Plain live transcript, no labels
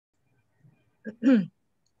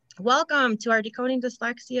Welcome to our Decoding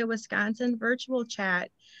Dyslexia Wisconsin virtual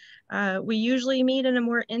chat. We usually meet in a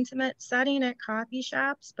more intimate setting at coffee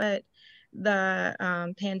shops, but the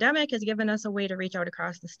pandemic has given us a way to reach out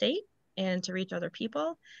across the state and to reach other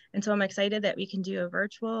people. And so I'm excited that we can do a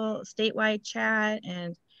virtual statewide chat,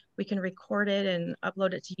 and we can record it and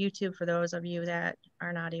upload it to YouTube for those of you that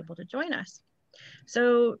are not able to join us.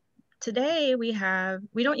 So today we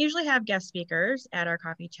don't usually have guest speakers at our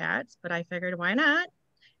coffee chats, but I figured why not?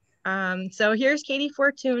 So here's Katey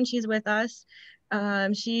Fortun. She's with us.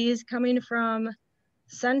 She's coming from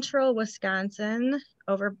central Wisconsin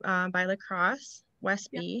over by La Crosse,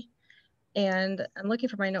 Westby. And I'm looking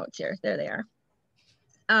for my notes here. There they are.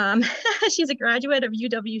 She's a graduate of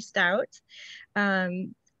UW Stout,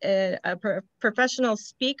 a professional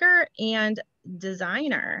speaker and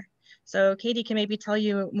designer. So Katey can maybe tell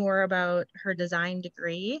you more about her design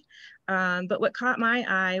degree. But what caught my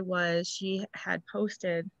eye was she had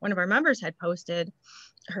posted, one of our members had posted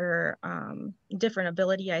her different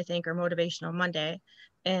ability, I think, or motivational Monday.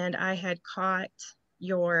 And I had caught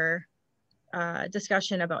your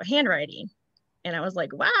discussion about handwriting. And I was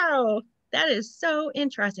like, wow, that is so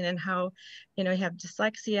interesting, and how, you have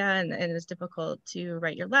dyslexia and it's difficult to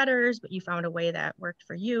write your letters, but you found a way that worked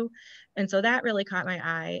for you. And so that really caught my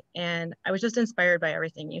eye, and I was just inspired by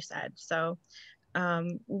everything you said. So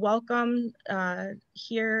welcome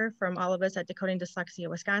here from all of us at Decoding Dyslexia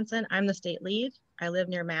Wisconsin. I'm the state lead. I live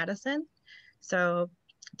near Madison. So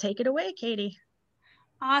take it away, Katey.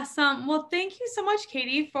 Awesome. Well, thank you so much,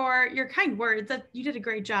 Katey, for your kind words. You did a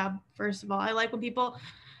great job, first of all. I like when people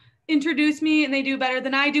introduce me and they do better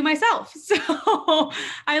than I do myself. So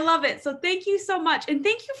I love it. So thank you so much. And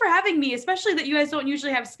thank you for having me, especially that you guys don't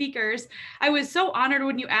usually have speakers. I was so honored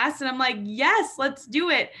when you asked, and I'm like, yes, let's do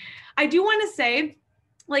it. I do want to say,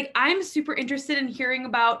 I'm super interested in hearing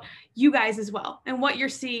about you guys as well and what you're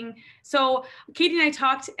seeing. So Katey and I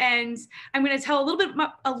talked, and I'm going to tell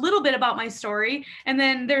a little bit about my story. And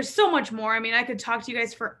then there's so much more. I mean, I could talk to you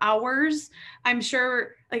guys for hours, I'm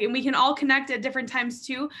sure, and we can all connect at different times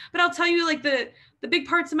too, but I'll tell you the big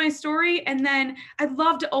parts of my story. And then I'd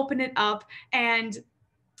love to open it up and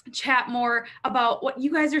chat more about what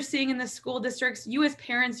you guys are seeing in the school districts, you as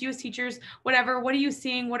parents, you as teachers, whatever. What are you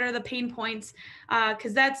seeing? What are the pain points?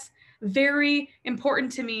 Because that's very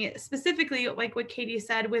important to me, specifically like what Katey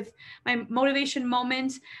said with my motivation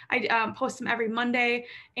moment. I post them every Monday,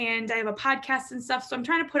 and I have a podcast and stuff. So I'm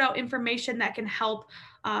trying to put out information that can help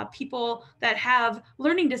people that have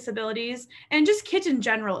learning disabilities and just kids in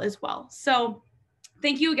general as well. So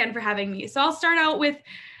thank you again for having me. So I'll start out with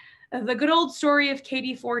the good old story of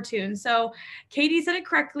Katey Fortun. So Katey said it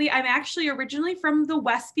correctly. I'm actually originally from the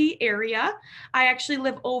Westby area. I actually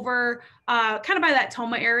live over kind of by that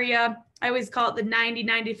Toma area. I always call it the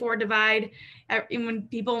 90-94 divide, when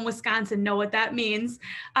people in Wisconsin know what that means.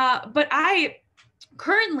 But I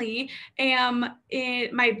currently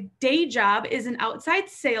my day job is in outside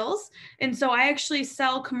sales. And so I actually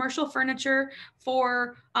sell commercial furniture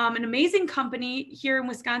for an amazing company here in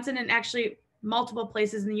Wisconsin, and actually multiple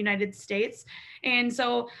places in the United States. And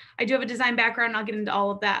so I do have a design background. I'll get into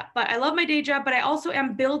all of that, but I love my day job, but I also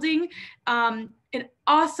am building an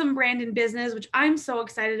awesome brand and business, which I'm so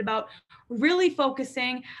excited about, really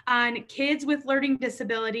focusing on kids with learning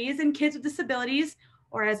disabilities and kids with disabilities,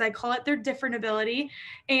 or as I call it, their different ability,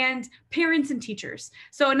 and parents and teachers.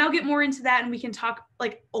 So, and I'll get more into that, and we can talk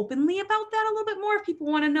openly about that a little bit more if people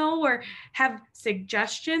want to know or have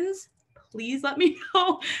suggestions. Please let me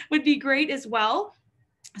know, would be great as well.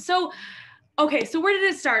 So, okay, so where did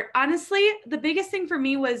it start? Honestly, the biggest thing for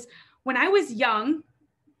me was when I was young,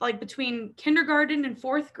 between kindergarten and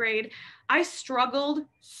fourth grade, I struggled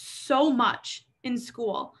so much in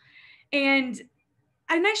school. And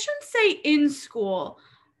I shouldn't say in school,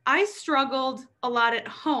 I struggled a lot at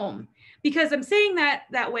home, because I'm saying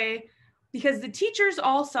that way because the teachers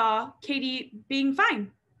all saw Katey being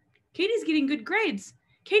fine. Katey's getting good grades.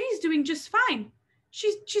 Katey's doing just fine.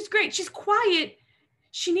 She's great. She's quiet.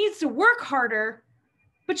 She needs to work harder,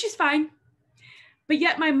 but she's fine. But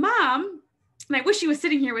yet my mom, and I wish she was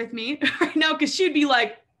sitting here with me right now, because she'd be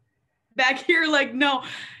back here no.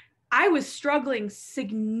 I was struggling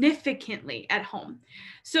significantly at home.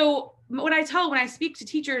 So when I speak to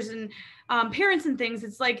teachers and parents and things,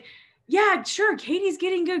 it's yeah, sure, Katey's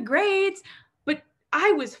getting good grades, but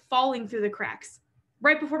I was falling through the cracks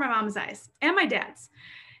right before my mom's eyes and my dad's.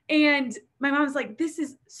 And my mom's like, this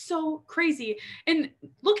is so crazy. And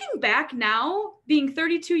looking back now, being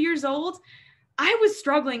 32 years old, I was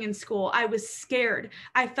struggling in school. I was scared.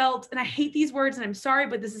 I felt, and I hate these words and I'm sorry,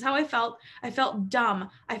 but this is how I felt. I felt dumb.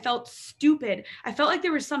 I felt stupid. I felt like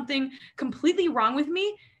there was something completely wrong with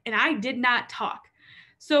me and I did not talk.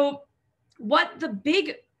 So what the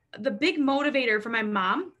big motivator for my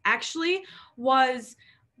mom actually was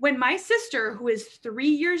when my sister, who is 3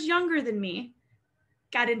 years younger than me,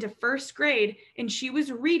 got into first grade and she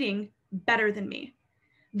was reading better than me.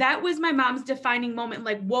 That was my mom's defining moment,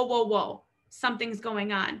 like, whoa, whoa, whoa, something's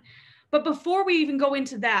going on. But before we even go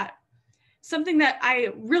into that, something that I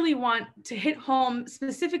really want to hit home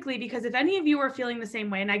specifically, because if any of you are feeling the same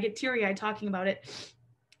way, and I get teary-eyed talking about it,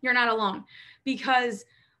 you're not alone. Because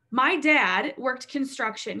my dad worked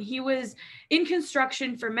construction. He was in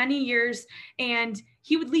construction for many years, and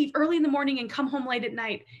he would leave early in the morning and come home late at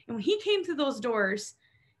night. And when he came through those doors,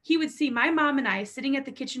 he would see my mom and I sitting at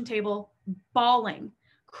the kitchen table, bawling,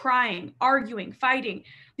 crying, arguing, fighting,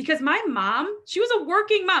 because my mom, she was a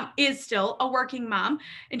working mom, is still a working mom.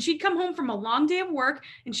 And she'd come home from a long day of work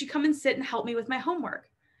and she'd come and sit and help me with my homework.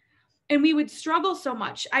 And we would struggle so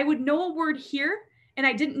much. I would know a word here and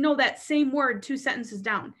I didn't know that same word 2 sentences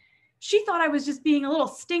down. She thought I was just being a little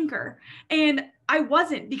stinker. And I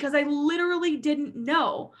wasn't, because I literally didn't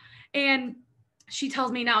know. And she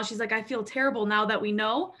tells me now, she's like, I feel terrible now that we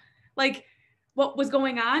know, like, what was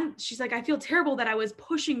going on. She's like, I feel terrible that I was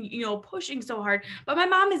pushing so hard. But my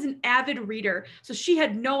mom is an avid reader. So she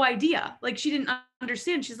had no idea. Like, she didn't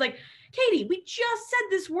understand. She's like, Katey, we just said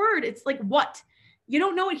this word. It's like, what? You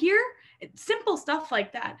don't know it here? It's simple stuff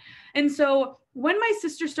like that. And so when my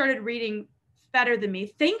sister started reading better than me,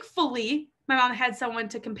 thankfully, my mom had someone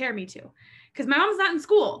to compare me to, because my mom's not in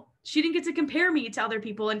school. She didn't get to compare me to other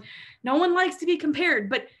people, and no one likes to be compared.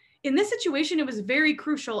 But in this situation, it was very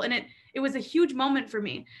crucial, and it was a huge moment for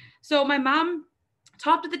me. So my mom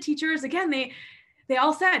talked to the teachers. Again, they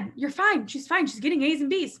all said, you're fine. She's fine. She's getting A's and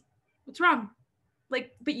B's. What's wrong?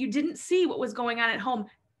 Like, but you didn't see what was going on at home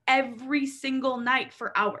every single night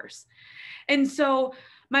for hours. And so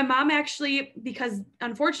my mom actually, because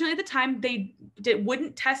unfortunately at the time they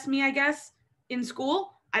wouldn't test me, I guess, in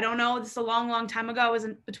school. I don't know. This is a long, long time ago. I was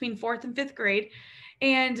in between 4th and 5th grade.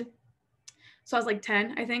 And so I was like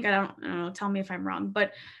 10, I think. I don't know. Tell me if I'm wrong.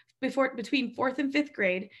 But between 4th and 5th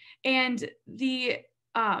grade. And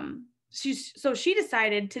she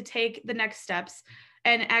decided to take the next steps.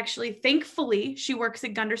 And actually, thankfully, she works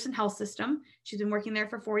at Gunderson Health System. She's been working there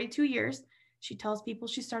for 42 years. She tells people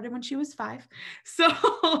she started when she was 5.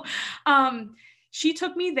 So she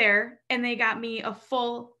took me there and they got me a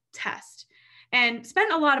full test and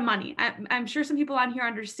spent a lot of money. I'm sure some people on here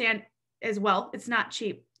understand as well. It's not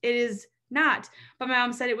cheap. It is not. But my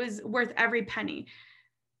mom said it was worth every penny.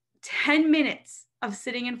 10 minutes of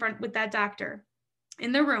sitting in front with that doctor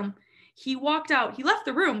in the room. He walked out. He left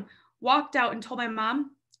the room, walked out and told my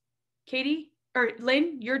mom,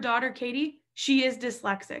 Lynn, your daughter, Katey, she is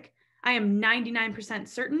dyslexic. I am 99%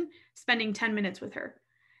 certain, spending 10 minutes with her.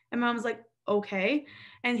 And mom was like, okay.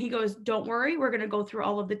 And he goes, don't worry. We're going to go through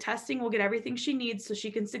all of the testing. We'll get everything she needs so she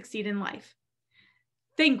can succeed in life.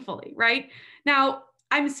 Thankfully, right? Now,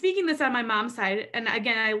 I'm speaking this on my mom's side. And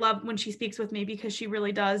again, I love when she speaks with me because she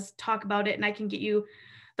really does talk about it. And I can get you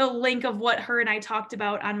the link of what her and I talked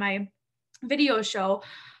about on my video show.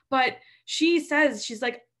 But she says, she's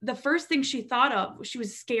like, the first thing she thought of, she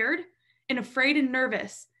was scared and afraid and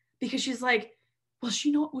nervous because she's like, will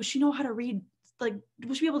she know how to read? Like,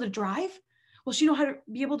 will she be able to drive? Will she know how to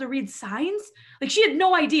be able to read signs? Like, she had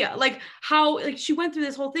no idea, like, how, like, she went through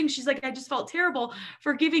this whole thing. She's like, I just felt terrible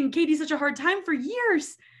for giving Katey such a hard time for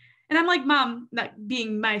years. And I'm like, Mom, not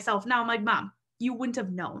being myself now, I'm like, Mom, you wouldn't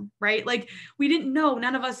have known, right? Like, we didn't know.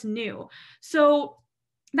 None of us knew. So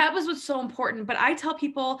that was what's so important. But I tell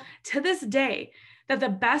people to this day that the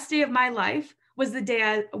best day of my life was the day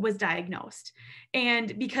I was diagnosed.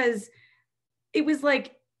 And because it was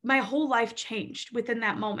like my whole life changed within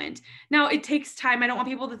that moment. Now it takes time. I don't want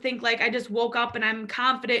people to think like I just woke up and I'm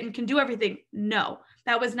confident and can do everything. No,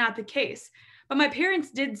 that was not the case. But my parents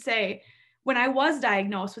did say when I was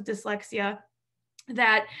diagnosed with dyslexia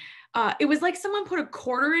that it was like someone put a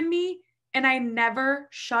quarter in me and I never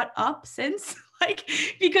shut up since. Like,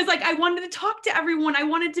 because like I wanted to talk to everyone. I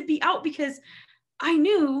wanted to be out because I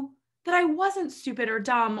knew that I wasn't stupid or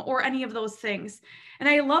dumb or any of those things. And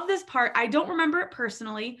I love this part. I don't remember it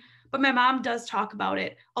personally, but my mom does talk about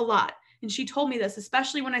it a lot. And she told me this,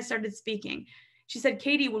 especially when I started speaking. She said,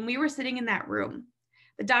 Katey, when we were sitting in that room,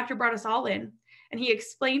 the doctor brought us all in and he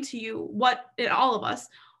explained to you all of us,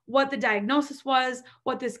 what the diagnosis was,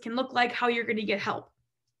 what this can look like, how you're going to get help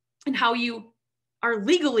and how you are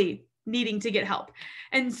legally needing to get help.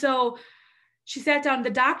 And so she sat down. The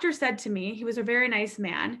doctor said to me, he was a very nice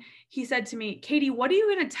man. He said to me, Katey, what are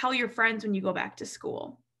you going to tell your friends when you go back to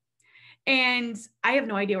school? And I have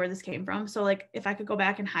no idea where this came from. So like, if I could go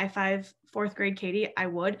back and high five fourth grade Katey, I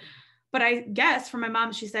would. But I guess from my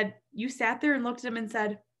mom, she said, you sat there and looked at him and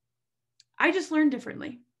said, I just learned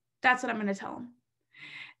differently. That's what I'm going to tell him.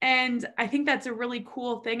 And I think that's a really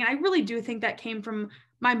cool thing. And I really do think that came from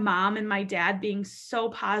my mom and my dad being so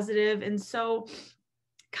positive and so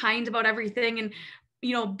kind about everything and,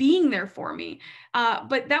 you know, being there for me.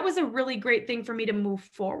 But that was a really great thing for me to move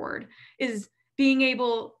forward, is being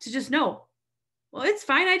able to just know, well, it's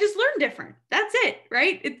fine. I just learned different. That's it,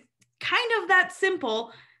 right? It's kind of that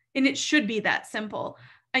simple, and it should be that simple,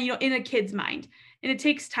 you know, in a kid's mind. And it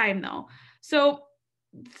takes time though. So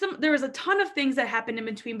there was a ton of things that happened in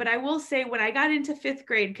between, but I will say when I got into fifth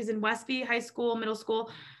grade, because in Westby high school, middle school,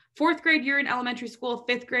 fourth grade, you're in elementary school,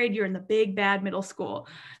 fifth grade, you're in the big bad middle school.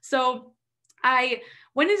 So I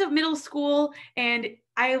went into middle school, and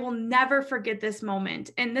I will never forget this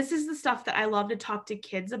moment. And this is the stuff that I love to talk to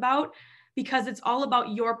kids about, because it's all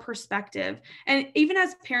about your perspective. And even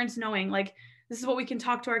as parents, knowing like, this is what we can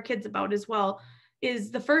talk to our kids about as well,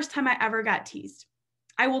 is the first time I ever got teased.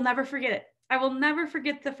 I will never forget it. I will never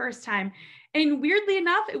forget the first time. And weirdly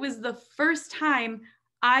enough, it was the first time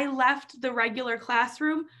I left the regular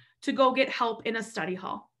classroom to go get help in a study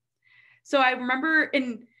hall. So I remember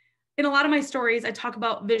in a lot of my stories, I talk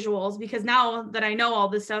about visuals, because now that I know all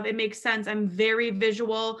this stuff, it makes sense. I'm very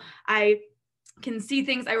visual. I can see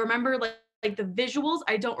things. I remember like the visuals.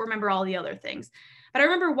 I don't remember all the other things. But I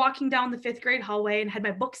remember walking down the fifth grade hallway and had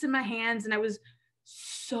my books in my hands, and I was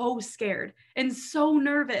so scared and so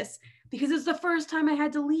nervous, because it's the first time I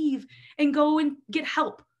had to leave and go and get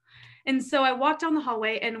help. And so I walked down the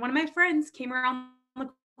hallway, and one of my friends came around the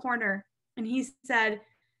corner, and he said,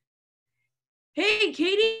 hey,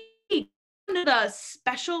 Katey, to the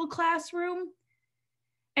special classroom.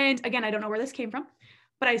 And again, I don't know where this came from,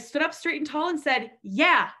 but I stood up straight and tall and said,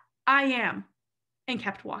 yeah, I am, and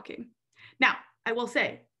kept walking. Now, I will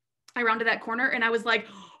say, I rounded that corner and I was like,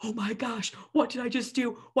 oh my gosh, what did I just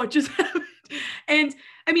do? What just happened? And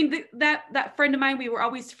I mean, that friend of mine, we were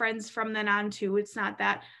always friends from then on too. It's not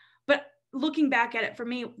that, but looking back at it, for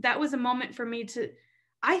me, that was a moment for me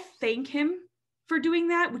I thank him for doing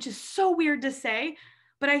that, which is so weird to say,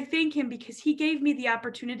 but I thank him because he gave me the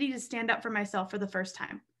opportunity to stand up for myself for the first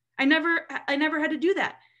time. I never had to do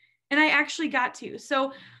that. And I actually got to.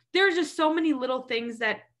 So there's just so many little things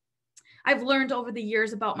that I've learned over the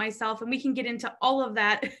years about myself, and we can get into all of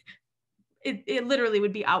that. It literally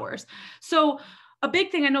would be hours. So a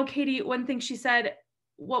big thing, I know Katey, one thing she said,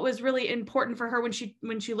 what was really important for her when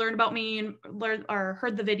she learned about me and learned or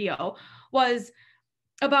heard the video, was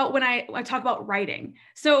about when I talk about writing.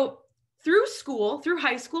 So through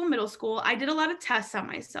high school, middle school, I did a lot of tests on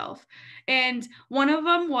myself. And one of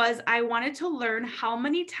them was I wanted to learn how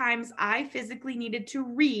many times I physically needed to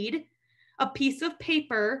read a piece of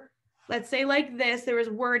paper, let's say like this, there was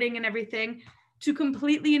wording and everything, to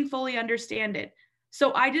completely and fully understand it.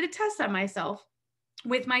 So I did a test on myself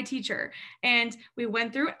with my teacher, and we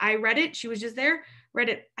went through, I read it, she was just there, read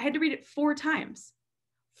it. I had to read it 4 times.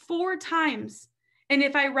 4 times. And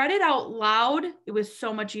if I read it out loud, it was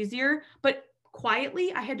so much easier, but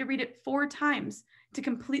quietly, I had to read it 4 times to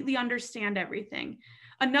completely understand everything.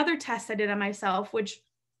 Another test I did on myself, which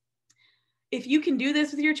if you can do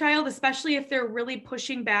this with your child, especially if they're really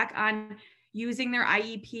pushing back on using their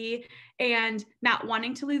IEP and not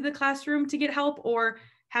wanting to leave the classroom to get help or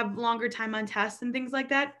have longer time on tests and things like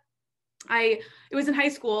that. It was in high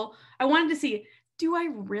school. I wanted to see, do I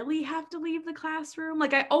really have to leave the classroom?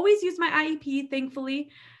 Like, I always use my IEP, thankfully,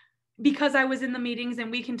 because I was in the meetings,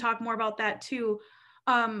 and we can talk more about that too.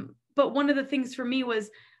 But one of the things for me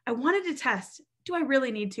was I wanted to test, do I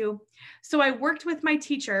really need to? So I worked with my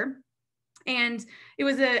teacher, and it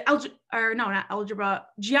was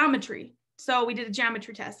geometry. So we did a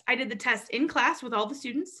geometry test. I did the test in class with all the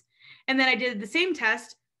students. And then I did the same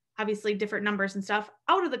test, obviously different numbers and stuff,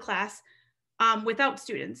 out of the class without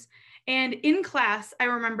students. And in class, I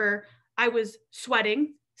remember I was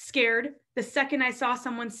sweating, scared. The second I saw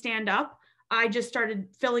someone stand up, I just started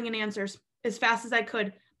filling in answers as fast as I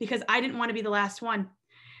could, because I didn't want to be the last one.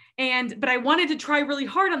 But I wanted to try really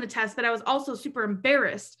hard on the test, but I was also super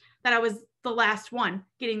embarrassed that I was the last one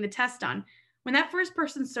getting the test done. When that first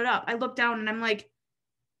person stood up, I looked down and I'm like,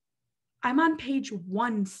 I'm on page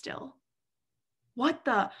 1 still. What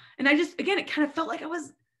the? And I just, again, it kind of felt like I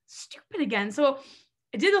was stupid again. So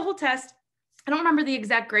I did the whole test. I don't remember the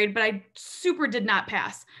exact grade, but I super did not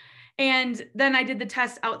pass. And then I did the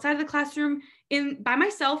test outside of the classroom by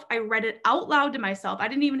myself. I read it out loud to myself. I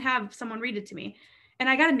didn't even have someone read it to me. And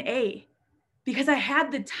I got an A because I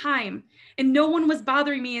had the time and no one was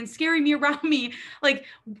bothering me and scaring me around me, like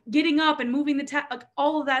getting up and moving the test, like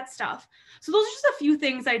all of that stuff. So those are just a few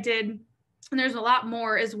things I did. And there's a lot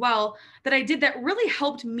more as well that I did that really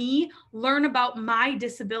helped me learn about my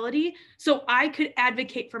disability so I could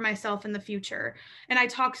advocate for myself in the future. And I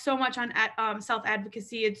talk so much on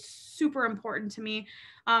self-advocacy. It's super important to me.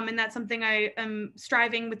 And that's something I am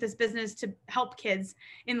striving with this business to help kids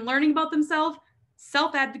in learning about themselves,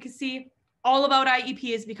 self-advocacy, all about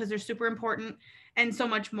IEPs because they're super important, and so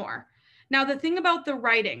much more. Now, the thing about the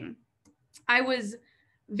writing, I was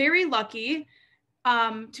very lucky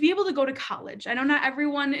to be able to go to college. I know not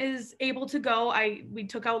everyone is able to go. We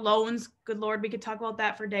took out loans. Good Lord, we could talk about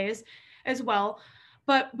that for days as well.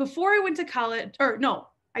 But before I went to college, or no,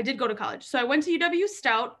 I did go to college. So I went to UW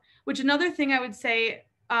Stout, which another thing I would say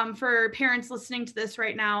for parents listening to this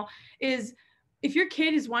right now is if your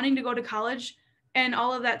kid is wanting to go to college and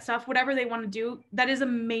all of that stuff, whatever they want to do, that is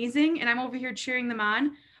amazing. And I'm over here cheering them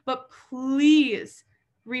on, but please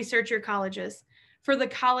research your colleges for the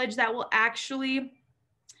college that will actually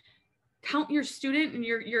count your student and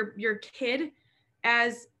your kid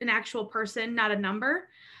as an actual person, not a number.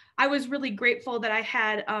 I was really grateful that I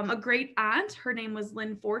had a great aunt. Her name was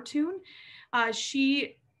Katey Fortun.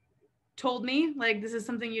 She told me, like, this is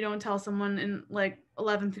something you don't tell someone in like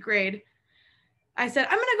 11th grade. I said,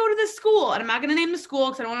 I'm going to go to this school, and I'm not going to name the school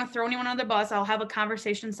because I don't want to throw anyone on the bus. I'll have a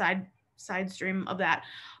conversation side stream of that.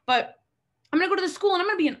 But I'm going to go to the school and I'm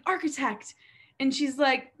going to be an architect. And she's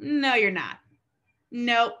like, no, you're not.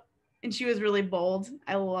 Nope. And she was really bold.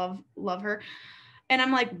 I love her. And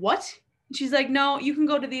I'm like, what? And she's like, no, you can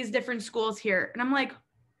go to these different schools here. And I'm like,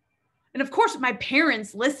 and of course my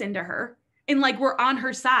parents listened to her and like we're on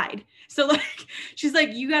her side. So like, she's like,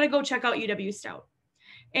 you got to go check out UW Stout.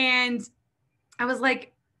 And I was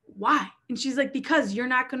like, why? And she's like, because you're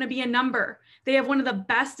not going to be a number. They have one of the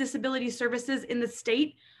best disability services in the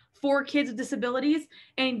state for kids with disabilities,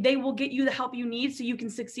 and they will get you the help you need so you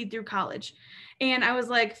can succeed through college. And I was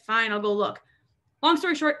like, fine, I'll go look. Long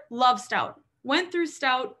story short, love Stout. Went through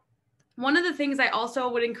Stout. One of the things I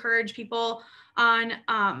also would encourage people on,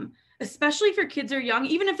 especially if your kids are young,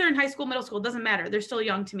 even if they're in high school, middle school, it doesn't matter. They're still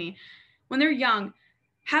young to me. When they're young,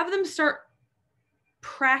 have them start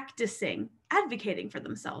practicing advocating for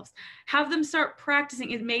themselves. Have them start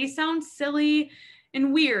practicing. It may sound silly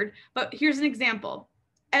and weird, but here's an example.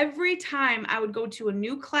 Every time I would go to a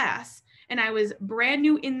new class and I was brand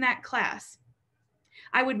new in that class,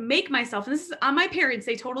 I would make myself, and this is on my parents,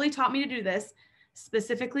 they totally taught me to do this,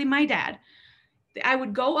 specifically my dad. I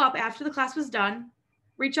would go up after the class was done,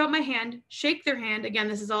 reach out my hand, shake their hand. Again,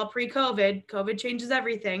 this is all pre-COVID. COVID changes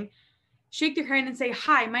everything. Shake their hand and say,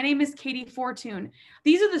 hi, my name is Katey Fortun.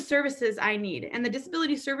 These are the services I need. And the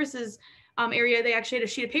disability services area, they actually had a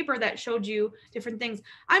sheet of paper that showed you different things.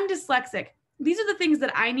 I'm dyslexic. These are the things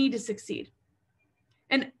that I need to succeed.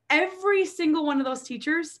 And every single one of those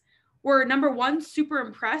teachers were, number one, super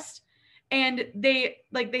impressed. And they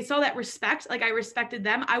saw that respect, like I respected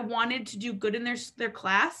them. I wanted to do good in their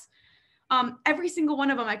class. Every single one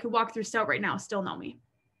of them I could walk through Stout right now still know me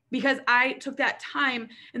because I took that time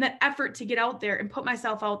and that effort to get out there and put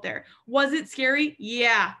myself out there. Was it scary?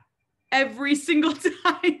 Yeah. Every single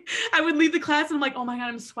time I would leave the class and I'm like, oh my God,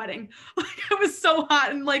 I'm sweating. Like I was so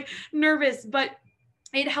hot and like nervous, but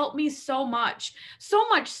it helped me so much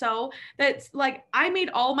so that like I made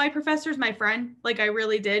all my professors my friend. Like I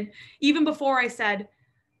really did. Even before I said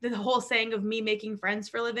the whole saying of me making friends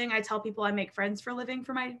for a living, I tell people I make friends for a living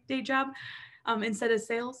for my day job instead of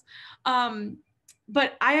sales.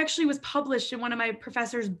 But I actually was published in one of my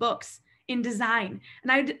professor's books in design.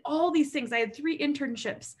 And I did all these things. I had 3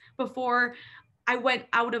 internships before I went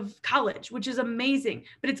out of college, which is amazing,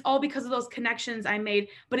 but it's all because of those connections I made.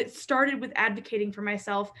 But it started with advocating for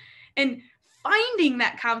myself and finding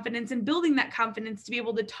that confidence and building that confidence to be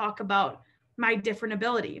able to talk about my different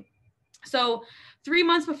ability. So 3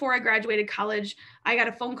 months before I graduated college, I got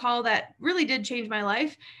a phone call that really did change my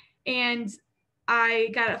life. And I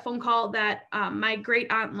got a phone call that my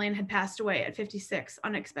great aunt Lynn had passed away at 56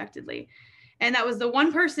 unexpectedly. And that was the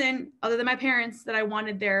one person other than my parents that I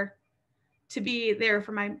wanted there to be there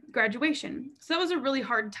for my graduation. So that was a really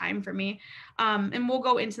hard time for me. And we'll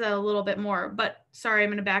go into that a little bit more, but sorry,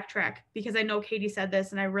 I'm going to backtrack because I know Katey said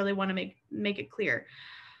this and I really want to make it clear.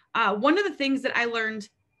 One of the things that I learned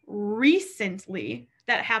recently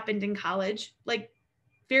that happened in college, like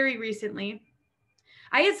very recently,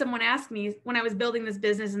 I had someone ask me when I was building this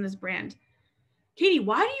business and this brand, Katey,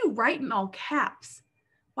 why do you write in all caps?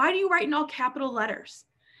 why do you write in all capital letters?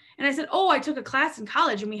 And I said, oh, I took a class in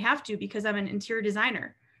college and we have to because I'm an interior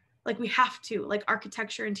designer. Like we have to, like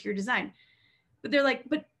architecture, interior design. But they're like,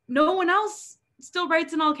 but no one else still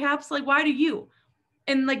writes in all caps. Like, why do you?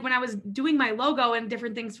 And like when I was doing my logo and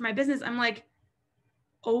different things for my business, I'm like,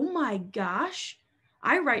 oh my gosh,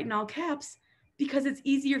 I write in all caps because it's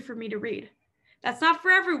easier for me to read. That's not for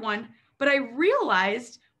everyone, but I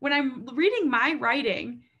realized when I'm reading my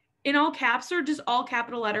writing in all caps or just all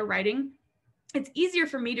capital letter writing, it's easier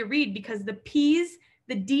for me to read because the P's,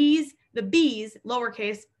 the D's, the B's,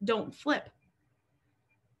 lowercase, don't flip.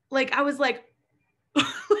 Like I was like,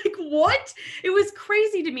 like what? It was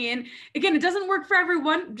crazy to me. And again, it doesn't work for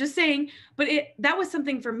everyone, just saying, but that was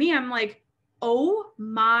something for me. I'm like, oh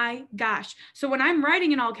my gosh. So when I'm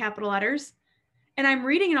writing in all capital letters and I'm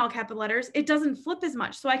reading in all capital letters, it doesn't flip as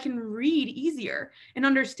much. So I can read easier and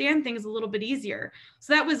understand things a little bit easier.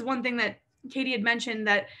 So that was one thing that Katey had mentioned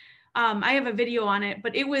that I have a video on it,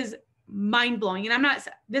 but it was mind blowing. And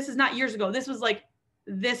this is not years ago. This was like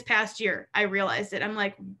this past year, I realized it. I'm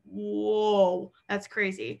like, whoa, that's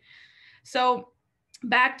crazy. So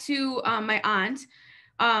back to my aunt.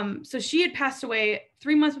 So she had passed away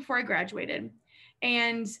 3 months before I graduated.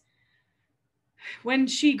 And when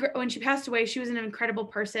she passed away, she was an incredible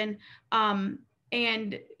person.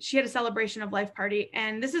 And she had a celebration of life party.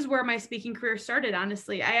 And this is where my speaking career started,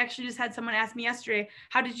 honestly. I actually just had someone ask me yesterday,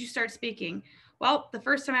 how did you start speaking? Well, the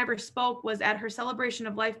first time I ever spoke was at her celebration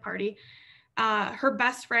of life party. Her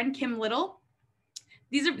best friend, Kim Little.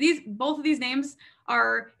 Both of these names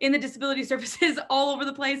are in the disability services all over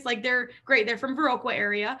the place. Like they're great. They're from Viroqua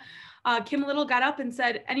area. Kim Little got up and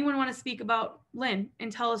said, anyone want to speak about Lynn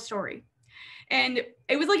and tell a story? And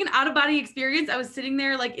it was like an out of body experience. I was sitting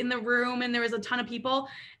there like in the room and there was a ton of people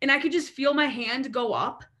and I could just feel my hand go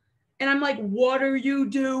up. And I'm like, what are you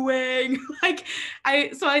doing? Like, I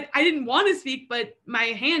didn't want to speak, but my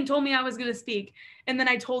hand told me I was going to speak. And then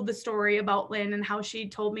I told the story about Lynn and how she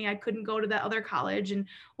told me I couldn't go to that other college and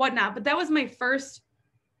whatnot. But that was my first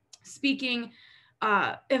speaking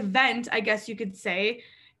event, I guess you could say.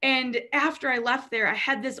 And after I left there, I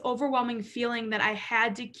had this overwhelming feeling that I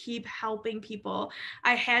had to keep helping people.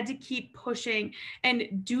 I had to keep pushing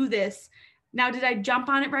and do this. Now, did I jump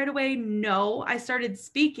on it right away? No, I started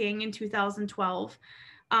speaking in 2012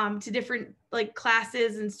 to different like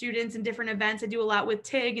classes and students and different events. I do a lot with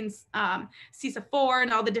TIG and CISA 4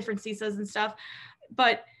 and all the different CISAs and stuff.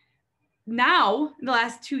 But now, in the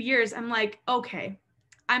last 2 years, I'm like, okay,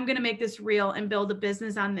 I'm going to make this real and build a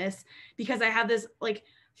business on this because I have this like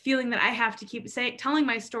feeling that I have to keep telling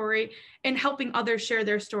my story and helping others share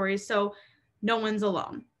their stories so no one's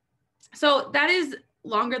alone. So that is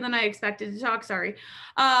longer than I expected to talk, sorry.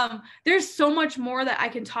 There's so much more that I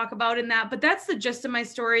can talk about in that, but that's the gist of my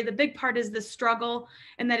story. The big part is the struggle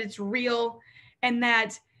and that it's real and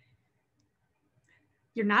that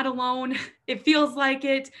you're not alone. It feels like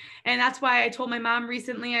it. And that's why I told my mom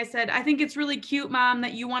recently, I said, I think it's really cute, Mom,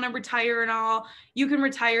 that you want to retire and all. You can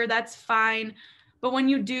retire, that's fine. But when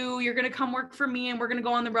you do, you're going to come work for me and we're going to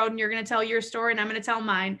go on the road and you're going to tell your story and I'm going to tell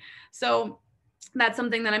mine. So that's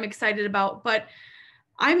something that I'm excited about. But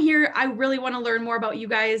I'm here. I really want to learn more about you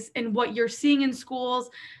guys and what you're seeing in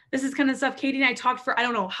schools. This is kind of stuff Katey and I talked for, I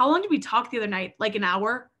don't know, how long did we talk the other night? Like an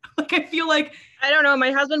hour? Like, I feel like. I don't know.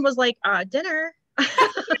 My husband was like, dinner.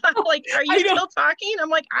 I'm like, are you still talking? I'm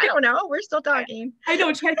like, I don't know. We're still talking. I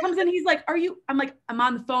know. Chad comes in. He's like, are you? I'm like, I'm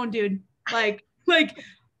on the phone, dude. Like,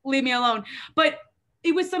 leave me alone. But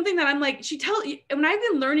it was something that I'm like, when I've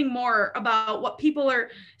been learning more about what people are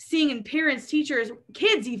seeing in parents, teachers,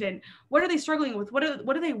 kids, even, what are they struggling with? What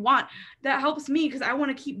do they want? That helps me because I want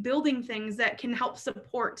to keep building things that can help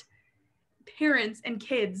support parents and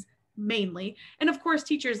kids mainly. And of course,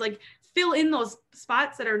 teachers, like fill in those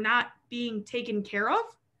spots that are not being taken care of,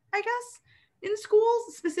 I guess, in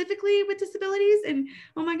schools, specifically with disabilities. And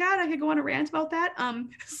oh my God, I could go on a rant about that.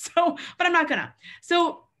 But I'm not gonna.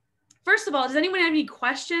 So first of all, does anyone have any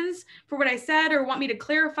questions for what I said or want me to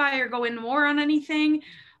clarify or go in more on anything?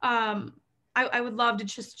 I would love to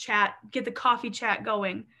just chat, get the coffee chat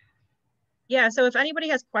going. Yeah, so if anybody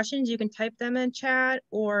has questions, you can type them in chat,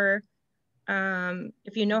 or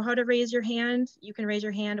if you know how to raise your hand, you can raise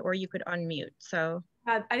your hand or you could unmute. So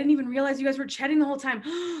I didn't even realize you guys were chatting the whole time.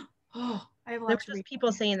 Oh, I have a lot there were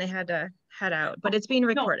people saying they had to head out, but it's being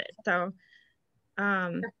recorded. No.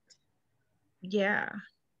 So yeah.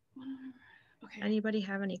 Okay. Anybody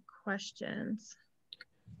have any questions?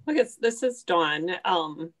 I guess this is Dawn.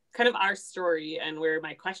 Kind of our story and where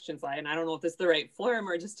my questions lie. And I don't know if this is the right forum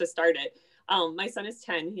or just to start it. My son is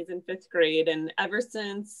 10, he's in 5th grade. And ever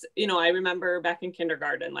since, I remember back in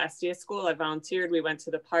kindergarten, last day of school, I volunteered. We went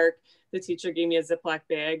to the park. The teacher gave me a Ziploc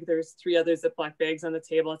bag. There's 3 other Ziploc bags on the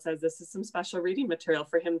table. It says, this is some special reading material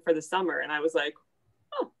for him for the summer. And I was like,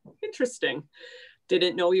 oh, interesting.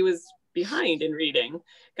 Didn't know he was behind in reading.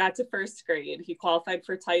 Got to 1st grade. He qualified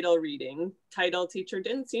for title reading. Title teacher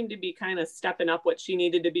didn't seem to be kind of stepping up what she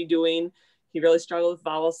needed to be doing. He really struggled with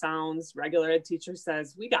vowel sounds. Regular ed teacher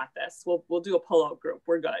says, we got this. We'll do a pull-out group.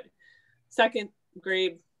 We're good. 2nd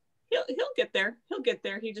grade, he'll get there. He'll get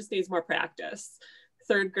there. He just needs more practice.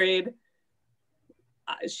 3rd grade,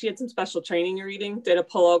 she had some special training in reading, did a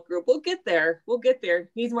pull-out group. We'll get there. We'll get there.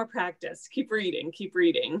 Needs more practice. Keep reading. Keep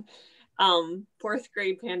reading. 4th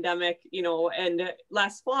grade pandemic, and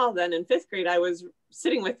last fall then in 5th grade, I was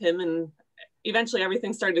sitting with him and eventually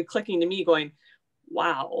everything started clicking to me going,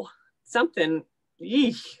 wow, something,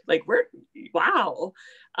 like wow.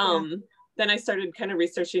 Then I started kind of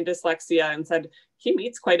researching dyslexia and said, he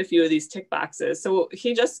meets quite a few of these tick boxes. So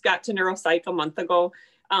he just got to neuropsych a month ago,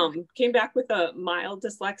 came back with a mild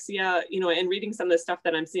dyslexia, and reading some of the stuff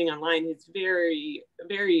that I'm seeing online, he's very,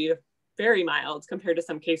 very, very mild compared to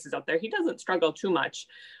some cases out there. He doesn't struggle too much,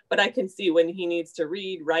 but I can see when he needs to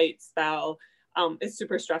read, write, spell, it's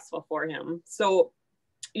super stressful for him. So,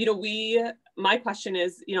 my question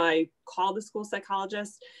is, I called the school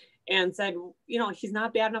psychologist and said, he's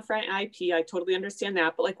not bad enough for an IEP. I totally understand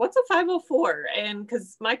that, but like, what's a 504? And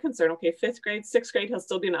because my concern, okay, 5th grade, 6th grade, he'll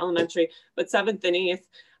still be in elementary, but 7th and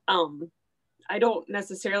 8th, I don't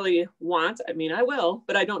necessarily want, I will,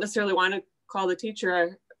 but I don't necessarily want to call the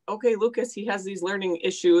teacher, okay, Lucas, he has these learning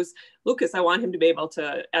issues. Lucas, I want him to be able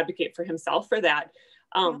to advocate for himself for that.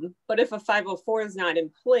 But if a 504 is not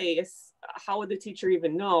in place, how would the teacher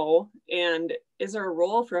even know? And is there a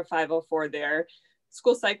role for a 504 there?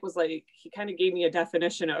 School psych was like, he kind of gave me a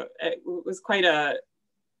definition of, it was quite a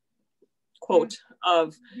quote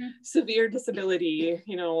of severe disability.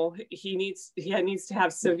 He needs to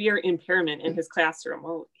have severe impairment in his classroom.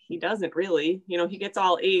 Well, he doesn't really, he gets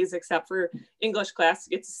all A's except for English class,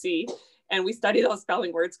 gets a C. And we study those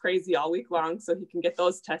spelling words crazy all week long so he can get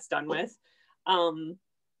those tests done with. And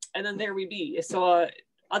then there we be. So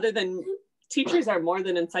other than teachers are more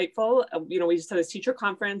than insightful, we just had this teacher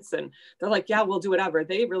conference and they're like, yeah, we'll do whatever.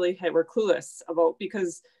 They really were clueless about,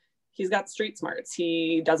 because he's got street smarts.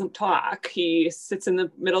 He doesn't talk. He sits in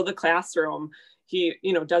the middle of the classroom. He,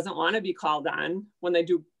 doesn't want to be called on. When they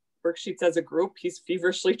do worksheets as a group, he's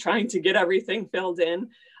feverishly trying to get everything filled in.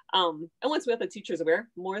 And once we have the teachers aware,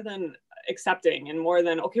 more than accepting and more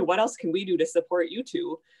than, okay, what else can we do to support you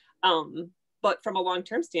two? But from a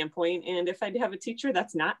long-term standpoint, and if I have a teacher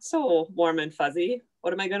that's not so warm and fuzzy,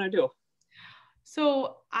 what am I going to do?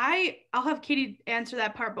 So I'll have Katey answer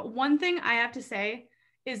that part. But one thing I have to say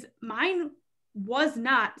is mine was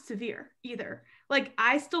not severe either. Like,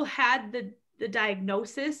 I still had the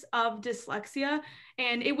diagnosis of dyslexia,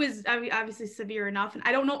 and it was obviously severe enough. And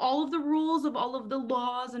I don't know all of the rules of all of the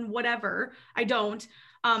laws and whatever. I don't.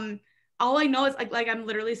 All I know is like I'm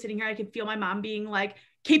literally sitting here. I can feel my mom being like,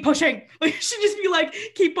 keep pushing. Like, she'd just be like,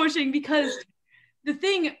 keep pushing. Because the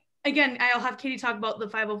thing, again, I'll have Katey talk about the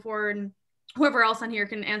 504, and whoever else on here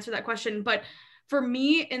can answer that question. But for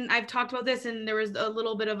me, and I've talked about this, and there was a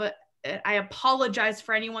little bit of I apologize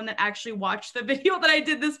for anyone that actually watched the video that I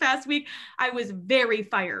did this past week. I was very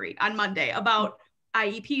fiery on Monday about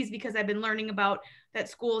IEPs, because I've been learning about that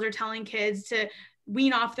schools are telling kids to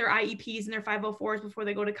wean off their IEPs and their 504s before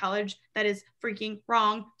they go to college. That is freaking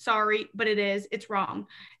wrong. Sorry, but it's wrong.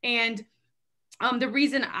 And the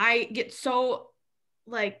reason I get so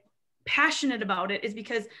passionate about it is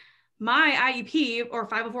because my IEP or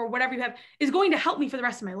 504, whatever you have, is going to help me for the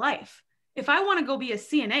rest of my life. If I want to go be a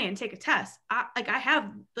CNA and take a test,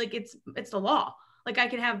 it's the law. Like, I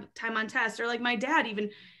can have time on test, or like my dad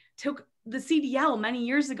even took the CDL many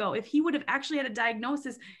years ago. If he would have actually had a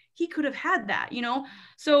diagnosis, he could have had that,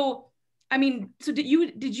 So, so did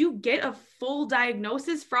you get a full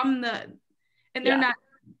diagnosis from and they're not,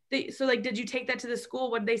 did you take that to the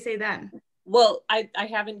school? What did they say then? Well, I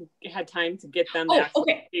haven't had time to get them the actual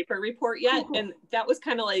paper report yet. Cool. And that was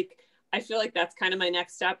kind of like, I feel like that's kind of my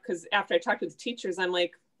next step, because after I talked with the teachers, I'm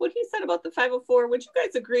like, what he said about the 504, would you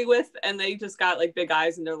guys agree with? And they just got like big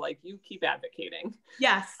eyes and they're like, you keep advocating.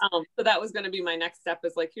 Yes. So that was going to be my next step,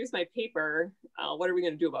 is like, here's my paper. What are we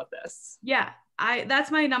going to do about this? Yeah. That's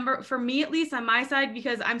my number for me, at least on my side,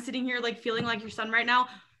 because I'm sitting here like feeling like your son right now.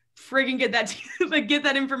 Friggin' get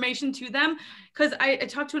that information to them. Because I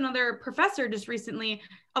talked to another professor just recently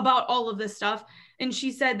about all of this stuff, and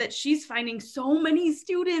she said that she's finding so many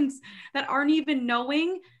students that aren't even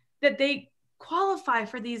knowing that they qualify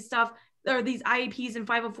for these stuff or these IEPs and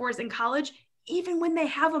 504s in college, even when they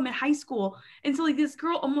have them in high school. And so like this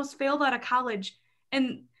girl almost failed out of college,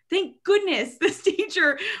 and thank goodness this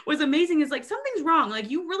teacher was amazing. It's like, something's wrong.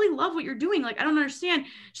 Like, you really love what you're doing. Like, I don't understand.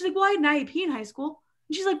 She's like, well, I had an IEP in high school.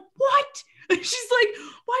 And she's like, what? And she's like,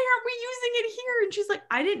 why aren't we using it here? And she's like,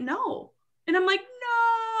 I didn't know. And I'm like,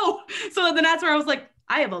 no. So then that's where I was like,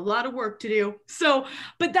 I have a lot of work to do. So,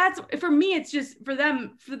 but that's, for me, it's just for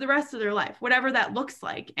them for the rest of their life, whatever that looks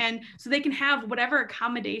like. And so they can have whatever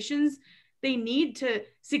accommodations they need to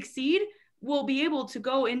succeed, will be able to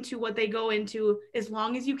go into what they go into, as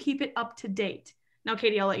long as you keep it up to date. Now,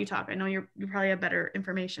 Katey, I'll let you talk. I know you probably have better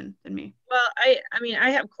information than me. Well, I mean, I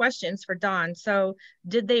have questions for Dawn. So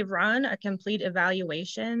did they run a complete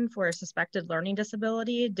evaluation for a suspected learning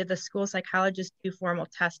disability? Did the school psychologist do formal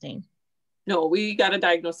testing? No, we got a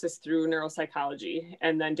diagnosis through neuropsychology,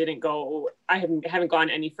 and then I haven't gone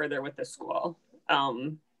any further with the school.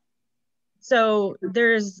 So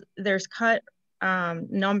there's cut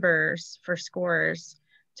numbers for scores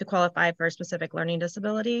to qualify for a specific learning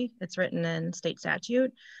disability. It's written in state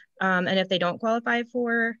statute. And if they don't qualify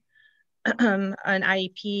for an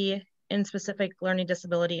IEP in specific learning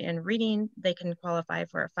disability in reading, they can qualify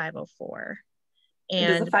for a 504.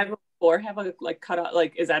 And does a 504 have a cutoff?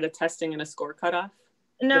 Like, is that a testing and a score cutoff?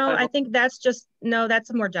 No, I think that's just, no,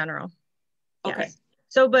 that's more general. Okay. Yes.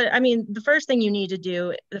 So, but I mean, the first thing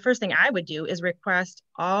I would do is request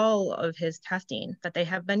all of his testing that they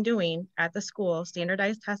have been doing at the school,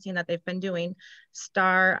 standardized testing that they've been doing,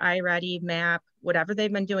 STAR, iReady, MAP, whatever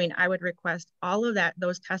they've been doing. I would request all of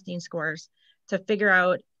those testing scores to figure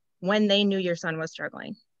out when they knew your son was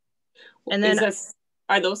struggling. And then,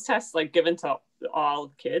 are those tests like given to all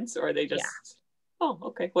kids, or are they just, yeah. Oh,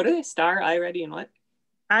 okay. What are they? STAR, iReady, and what?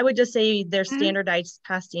 I would just say they're standardized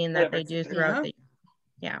testing that they do throughout the.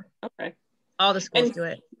 Yeah. Okay. All the schools do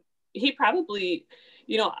it. He probably,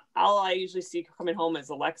 all I usually see coming home is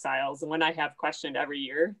Alexiles. And when I have questioned every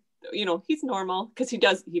year, he's normal, because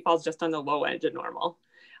he falls just on the low edge of normal.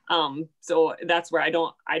 So that's where I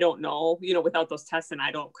don't know, without those tests, and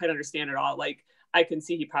I don't quite understand it all. Like, I can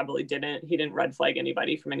see he didn't red flag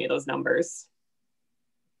anybody from any of those numbers.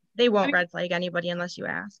 They won't red flag anybody unless you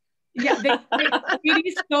ask. Yeah,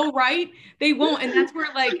 Katey's so right. They won't. And that's where,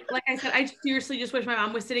 like I said, I seriously just wish my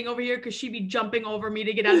mom was sitting over here, because she'd be jumping over me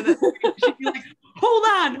to get out of this. She'd be like, hold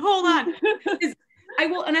on. I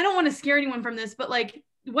will, and I don't want to scare anyone from this, but like,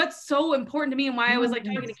 what's so important to me, and why I was like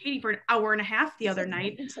talking to Katey for an hour and a half the other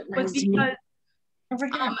night, was because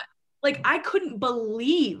like, I couldn't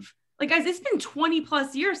believe, like, guys, it's been 20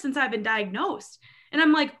 plus years since I've been diagnosed. And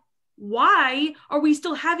I'm like, why are we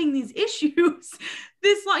still having these issues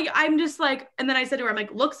this long? I'm just like, and then I said to her, I'm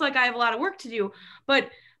like, looks like I have a lot of work to do. But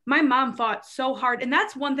my mom fought so hard. And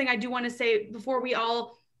that's one thing I do want to say before we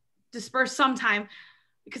all disperse sometime,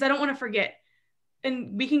 because I don't want to forget.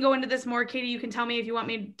 And we can go into this more. Katey, you can tell me if you want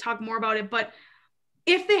me to talk more about it. But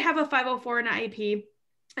if they have a 504 and IEP,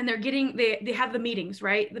 and they have the meetings,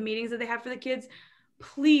 right? The meetings that they have for the kids,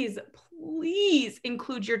 please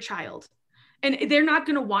include your child. And they're not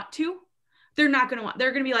going to want to. They're going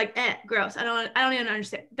to be like, gross. I don't even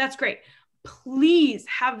understand. That's great. Please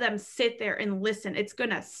have them sit there and listen. It's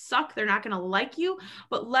going to suck. They're not going to like you,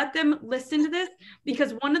 but let them listen to this.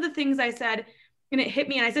 Because one of the things I said, and it hit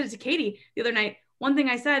me, and I said it to Katey the other night, one thing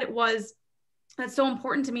I said was, that's so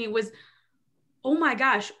important to me, was, oh my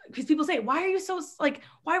gosh, because people say, why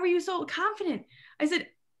were you so confident? I said,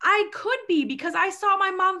 I could be, because I saw my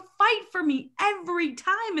mom fight for me every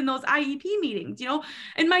time in those IEP meetings,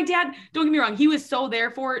 and my dad, don't get me wrong, he was so there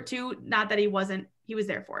for it too. Not that he wasn't, he was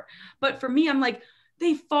there for it. But for me, I'm like,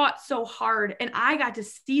 they fought so hard, and I got to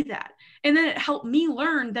see that. And then it helped me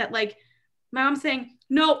learn that, like, my mom's saying,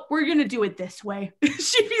 no, we're going to do it this way.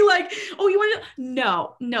 She'd be like, oh, you want to?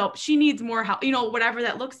 No, she needs more help, whatever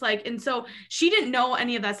that looks like. And so she didn't know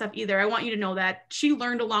any of that stuff either. I want you to know that she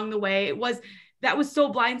learned along the way. That was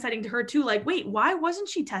so blindsiding to her too. Like, wait, why wasn't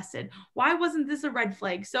she tested? Why wasn't this a red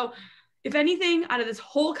flag? So if anything out of this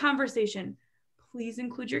whole conversation, please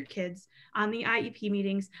include your kids on the IEP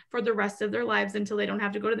meetings for the rest of their lives, until they don't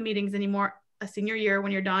have to go to the meetings anymore, a senior year,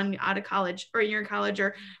 when you're done out of college, or you're in college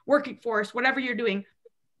or working force, whatever you're doing.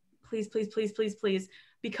 Please,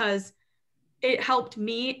 because it helped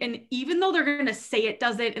me. And even though they're going to say it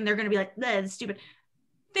doesn't, and they're going to be like, that's stupid,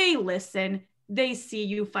 they listen. They see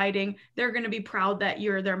you fighting. They're going to be proud that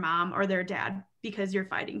you're their mom or their dad, because you're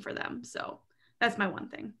fighting for them. So that's my one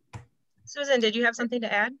thing. Susan, did you have something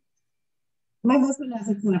to add? My husband has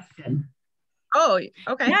a question. Oh,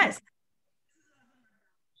 okay. Yes.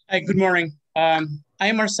 Hi, good morning. I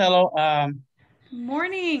am Marcelo.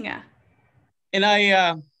 Morning. And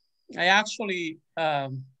I I actually,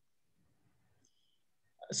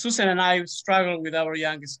 Susan and I struggle with our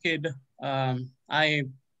youngest kid. I'm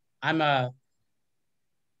a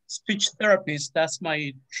speech therapist. That's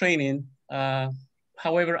my training.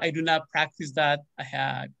 However, I do not practice that.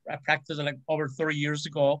 I practiced like over 30 years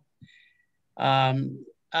ago.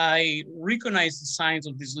 I recognized the signs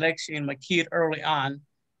of dyslexia in my kid early on,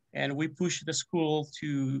 and we pushed the school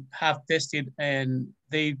to have tested. And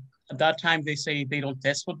they, at that time, they say they don't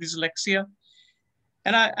test for dyslexia.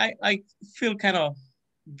 And I feel kind of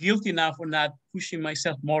guilty now for not pushing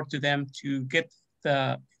myself more to them to get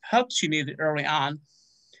the help she needed early on.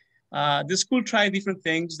 The school tried different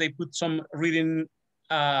things. They put some reading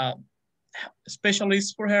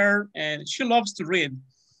specialists for her, and she loves to read.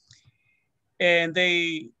 And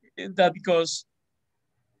that because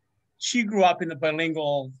she grew up in a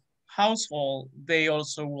bilingual household, they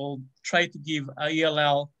also will try to give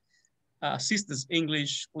ELL assistance,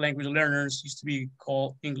 English language learners, used to be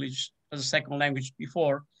called English as a second language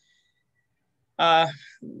before.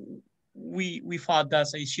 We thought that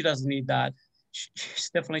she doesn't need that.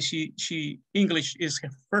 She English is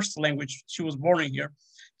her first language. She was born in here,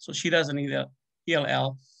 so she doesn't need a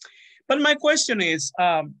ELL. But my question is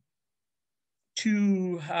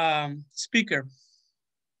to speaker,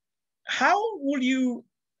 how will you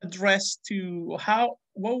address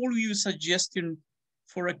what will you suggest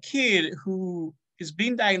for a kid who is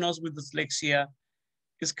being diagnosed with dyslexia,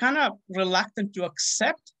 is kind of reluctant to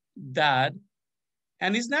accept that,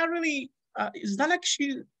 and is not really, it's not like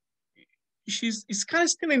she's kind of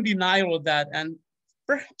still in denial of that, and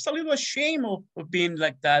perhaps a little ashamed of being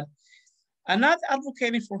like that, and not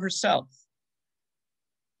advocating for herself.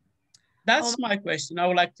 That's my question. I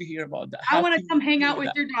would like to hear about that. I want to come hang out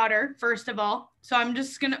with your daughter, first of all. So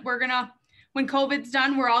we're gonna, when COVID's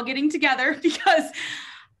done, we're all getting together, because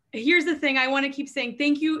here's the thing. I want to keep saying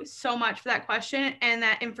thank you so much for that question and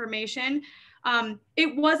that information.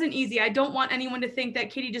 It wasn't easy. I don't want anyone to think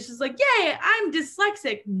that Katey just is like, yay, I'm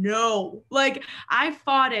dyslexic. No, like I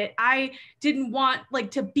fought it. I didn't want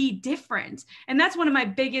to be different. And that's one of my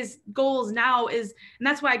biggest goals now and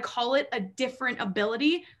that's why I call it a different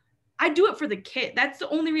ability. I do it for the kid. That's the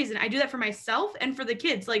only reason. I do that for myself and for the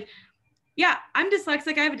kids. Yeah, I'm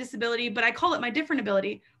dyslexic. I have a disability, but I call it my different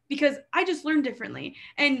ability because I just learn differently.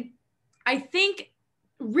 And I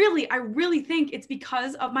really think it's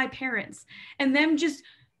because of my parents and them just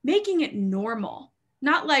making it normal.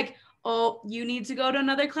 Not like, oh, you need to go to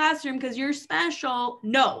another classroom because you're special.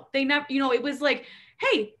 No, they never, it was like,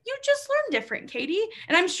 hey, you just learned different, Katey.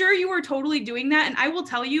 And I'm sure you were totally doing that. And I will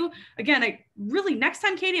tell you, again, next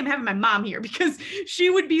time, Katey, I'm having my mom here because she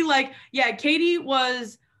would be like, yeah, Katey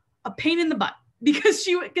was a pain in the butt because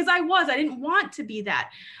I didn't want to be that.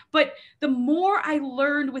 But the more I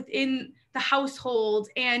learned within the household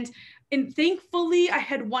and thankfully I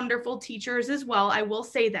had wonderful teachers as well. I will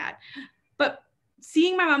say that, but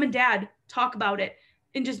seeing my mom and dad talk about it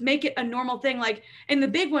and just make it a normal thing. And the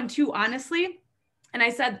big one too, honestly, and I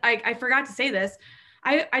said, I forgot to say this.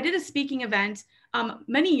 I did a speaking event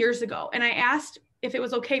many years ago, and I asked if it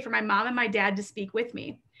was okay for my mom and my dad to speak with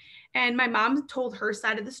me. And my mom told her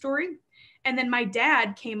side of the story. And then my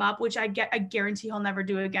dad came up, which I guarantee he'll never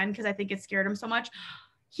do it again because I think it scared him so much.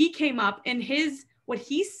 He came up and what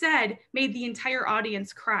he said made the entire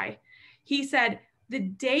audience cry. He said, the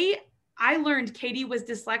day I learned Katey was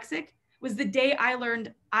dyslexic was the day I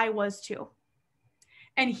learned I was too.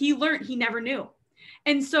 And he learned he never knew.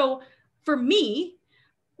 And so for me,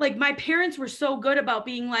 my parents were so good about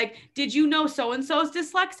being like, did you know so-and-so is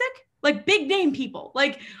dyslexic? Big name people.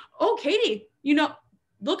 Oh, Katey,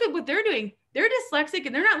 look at what they're doing. They're dyslexic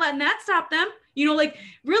and they're not letting that stop them.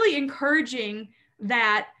 Really encouraging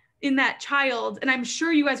that in that child. And I'm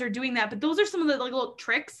sure you guys are doing that, but those are some of the little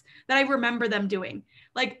tricks that I remember them doing.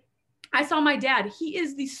 I saw my dad. He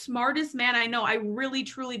is the smartest man I know. I really,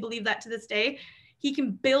 truly believe that to this day. He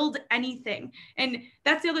can build anything. And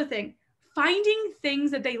that's the other thing. Finding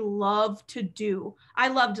things that they love to do. I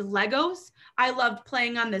loved Legos. I loved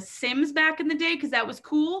playing on The Sims back in the day because that was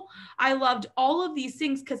cool. I loved all of these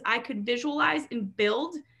things because I could visualize and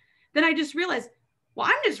build. Then I just realized, well,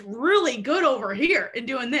 I'm just really good over here in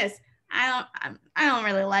doing this. I don't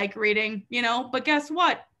really like reading, but guess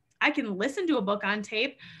what? I can listen to a book on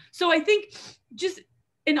tape. So I think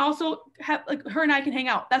and also have her and I can hang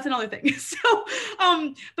out. That's another thing. So,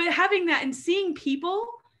 but having that and seeing people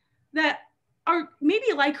that are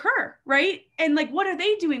maybe like her, right? And what are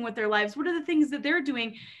they doing with their lives? What are the things that they're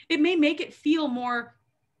doing? It may make it feel more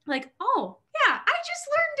oh yeah, I just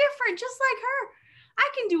learned different, just like her. I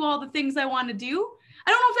can do all the things I want to do.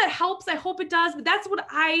 I don't know if that helps. I hope it does, but that's what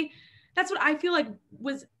I feel like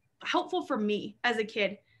was helpful for me as a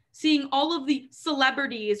kid, seeing all of the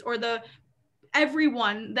celebrities or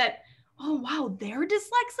everyone that, oh, wow, they're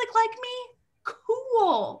dyslexic like me.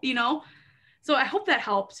 Cool. You know? So I hope that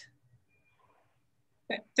helped.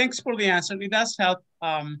 Thanks for the answer. It does help.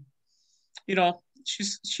 You know,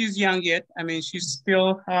 she's young yet. I mean, she's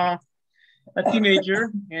still a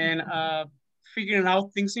teenager and figuring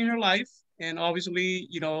out things in her life. And obviously,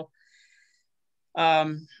 you know,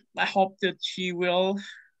 I hope that she will.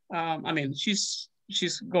 I mean, she's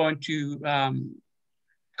going to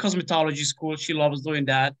cosmetology school. She loves doing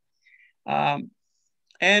that.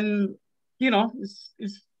 And you know,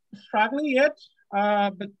 it's struggling yet.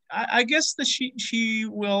 But I guess that she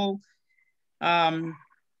will.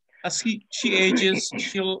 As she ages,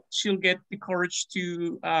 she'll get the courage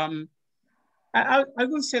to. I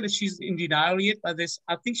wouldn't say that she's in denial yet, but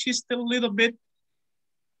I think she's still a little bit.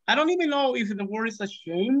 I don't even know if the word is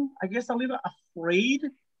ashamed. I guess a little afraid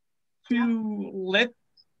to let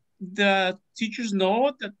the teachers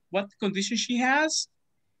know that what condition she has.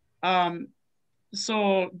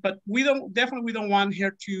 So, but we don't want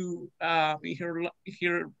her to her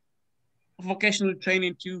vocational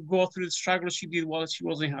training to go through the struggle she did while she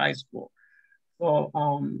was in high school. So,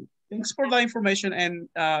 thanks for the information and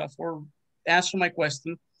for answering my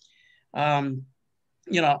question.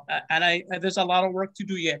 You know, and there's a lot of work to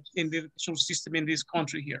do yet in the educational system in this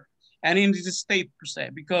country here and in this state per se,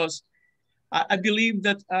 because I believe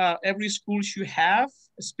that every school should have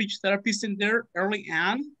a speech therapist in there early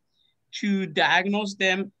on to diagnose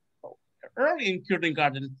them early in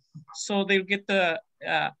kindergarten, so they'll get the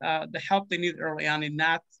help they need early on, and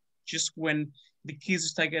not just when the kids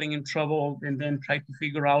start getting in trouble and then try to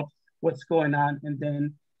figure out what's going on, and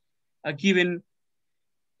then given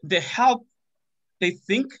the help they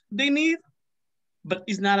think they need, but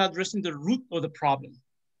it's not addressing the root of the problem.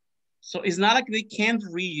 So it's not like they can't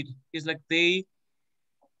read. It's like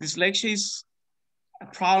dyslexia is a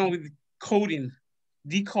problem with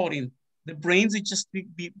decoding. The brains, they just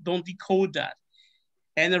don't decode that.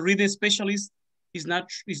 And a reading specialist is not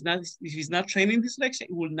if he's not trained in dyslexia,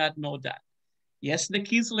 he will not know that. Yes, the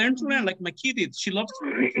kids learn to learn, like my kid did. She loves to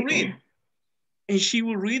read. And she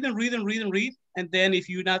will read and read and read and read. And then if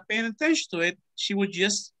you're not paying attention to it, she will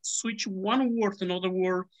just switch one word to another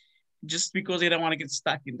word just because they don't want to get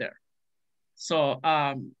stuck in there. So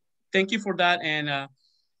thank you for that. And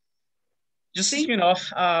you know,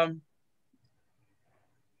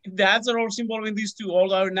 dads are also involved in these too,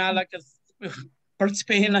 although not like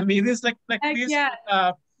participating in meetings like this.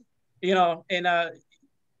 Yeah. You know, and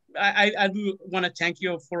I do want to thank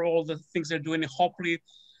you for all the things they're doing. Hopefully,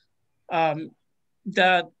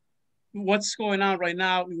 that what's going on right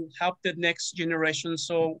now will help the next generation,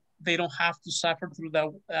 so they don't have to suffer through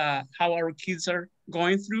that how our kids are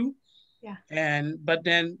going through. Yeah. But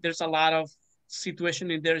then there's a lot of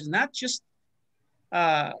situation in there. It's not just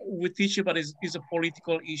with teaching, but it's a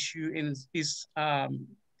political issue and is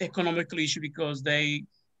economical issue, because they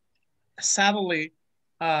sadly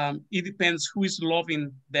it depends who is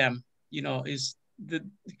loving them. You know,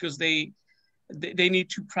 because they need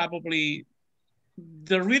to probably,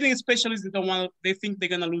 the reading specialists, they think they're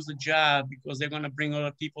gonna lose the job because they're gonna bring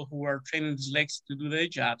other people who are training dyslexia to do their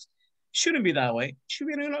jobs. Shouldn't be that way. It should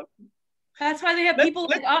be, you know. That's why they have people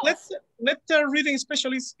like us. Let the reading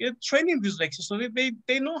specialists get training dyslexia so that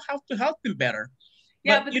they know how to help them better.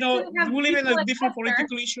 Yeah, but you know, we live in a different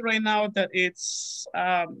political issue right now that it's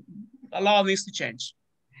a lot needs to change.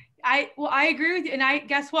 I agree with you. And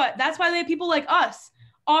guess what? That's why they have people like us,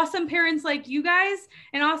 awesome parents like you guys,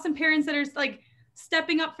 and awesome parents that are like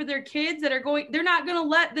stepping up for their kids, that are they're not going to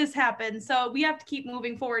let this happen. So we have to keep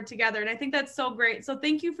moving forward together. And I think that's so great. So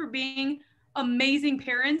thank you for being amazing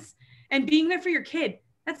parents and being there for your kid.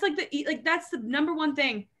 That's that's the number one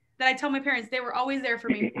thing that I tell my parents. They were always there for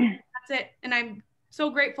me. That's it. And I'm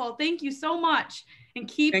so grateful. Thank you so much. And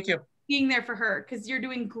keep being there for her, because you're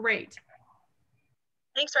doing great.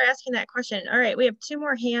 Thanks for asking that question. All right, we have 2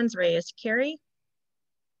 more hands raised. Carrie?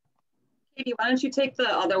 Katie, why don't you take the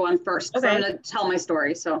other one first? Okay. I'm going to tell my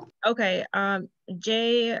story. So. Okay.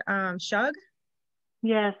 Jay Shug?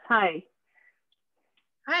 Yes. Hi.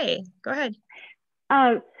 Hi. Go ahead.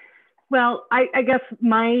 Well, I guess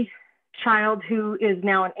my child, who is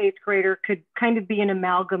now an 8th grader, could kind of be an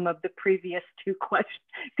amalgam of the previous 2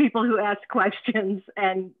 people who asked questions,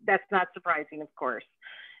 and that's not surprising, of course.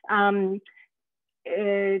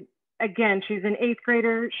 Again, she's an 8th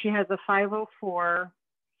grader. She has a 504.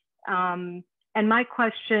 And my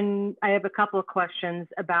question, I have a couple of questions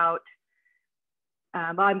about,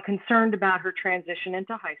 I'm concerned about her transition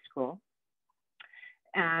into high school.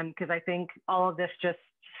 Because I think all of this just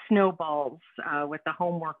snowballs with the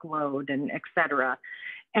homework load and et cetera.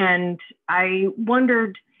 And I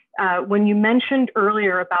wondered, when you mentioned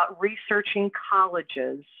earlier about researching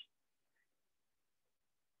colleges,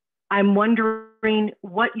 I'm wondering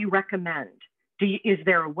what you recommend. Is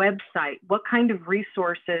there a website? What kind of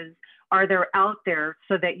resources are there out there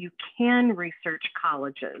so that you can research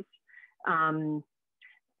colleges? And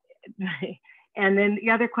then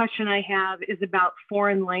the other question I have is about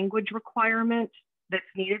foreign language requirement that's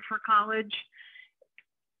needed for college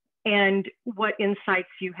and what insights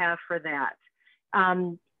you have for that.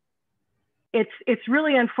 It's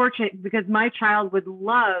really unfortunate because my child would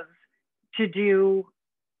love to do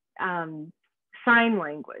sign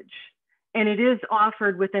language, and it is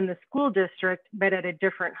offered within the school district, but at a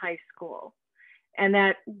different high school. And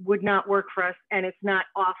that would not work for us, and it's not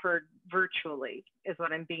offered virtually, is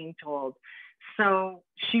what I'm being told. So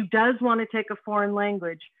she does want to take a foreign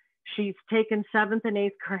language. She's taken 7th and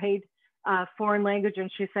 8th grade foreign language,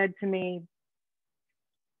 and she said to me,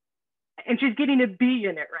 and she's getting a B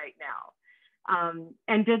in it right now,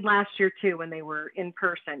 and did last year too when they were in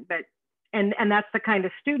person. But and that's the kind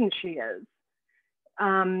of student she is.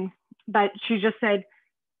 But she just said,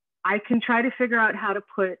 I can try to figure out how to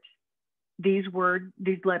put these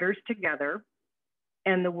letters together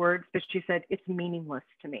and the words, but she said, it's meaningless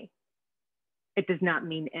to me. It does not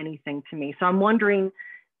mean anything to me. So I'm wondering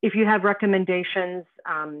if you have recommendations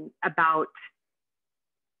about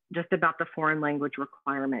the foreign language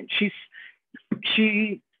requirement.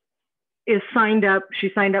 She is signed up.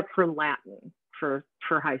 She signed up for Latin for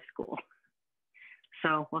high school.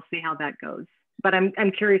 So we'll see how that goes. But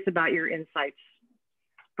I'm curious about your insights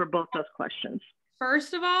for both those questions.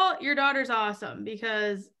 First of all, your daughter's awesome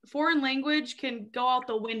because foreign language can go out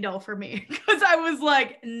the window for me because I was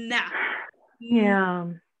like, nah. Yeah.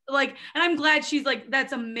 Like, and I'm glad she's like,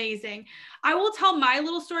 that's amazing. I will tell my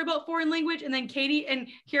little story about foreign language, and then Katie and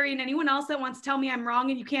Carrie and anyone else that wants to tell me I'm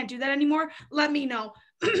wrong and you can't do that anymore, let me know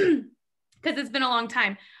because it's been a long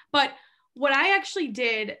time. But what I actually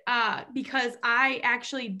did, because I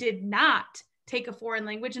actually did not take a foreign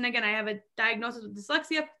language, and again, I have a diagnosis with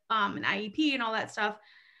dyslexia, an IEP and all that stuff.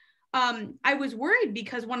 I was worried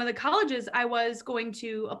because one of the colleges I was going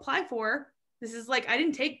to apply for, this is like, I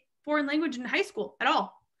didn't take foreign language in high school at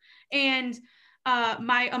all. And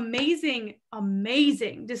my amazing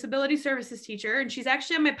disability services teacher, and she's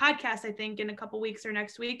actually on my podcast, I think in a couple weeks or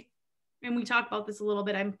next week. And we talked about this a little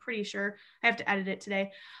bit. I'm pretty sure I have to edit it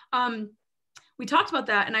today. We talked about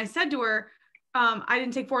that. And I said to her, I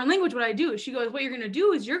didn't take foreign language. What I do? She goes, what you're going to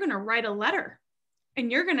do is you're going to write a letter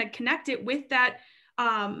and you're going to connect it with that,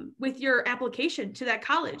 with your application to that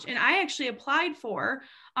college. And I actually applied for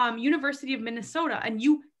University of Minnesota, and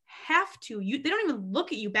you have to, they don't even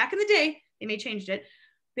look at you. Back in the day, they may have changed it.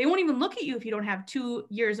 They won't even look at you if you don't have 2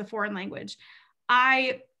 years of foreign language.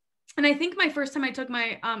 And I think my first time I took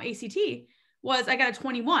my ACT was I got a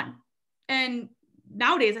 21. And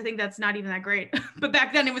nowadays, I think that's not even that great. But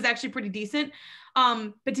back then it was actually pretty decent.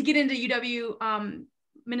 But to get into UW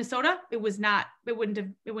Minnesota, it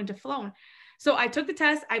wouldn't have flown. So I took the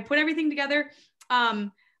test, I put everything together.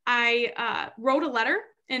 I wrote a letter,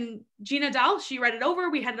 and Gina Dahl, she read it over.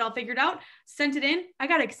 We had it all figured out, sent it in. I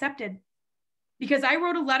got accepted because I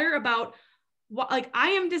wrote a letter about what, like,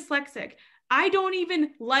 I am dyslexic. I don't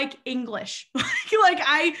even like English. Like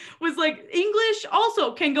I was like, English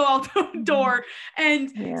also can go out the door. And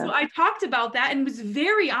so I talked about that and was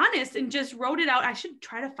very honest and just wrote it out. I should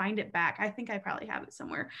try to find it back. I think I probably have it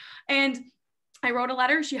somewhere. And I wrote a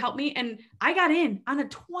letter. She helped me, and I got in on a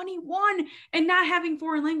 21 and not having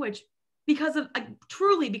foreign language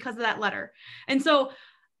truly because of that letter. And so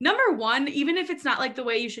number one, even if it's not like the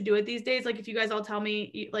way you should do it these days, like if you guys all tell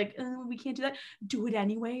me like, we can't do that, do it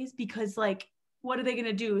anyways, because like, what are they going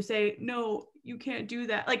to do? Say, no, you can't do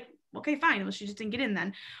that. Like, okay, fine. Well, she just didn't get in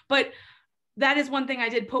then. But that is one thing I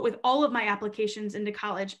did put with all of my applications into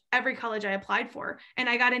college, every college I applied for. And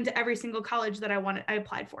I got into every single college that I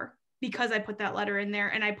applied for because I put that letter in there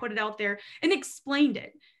and I put it out there and explained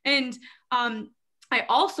it. And, I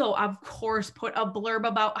also, of course, put a blurb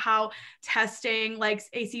about how testing like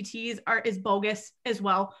ACTs is bogus as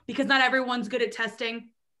well, because not everyone's good at testing,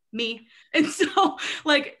 me. And so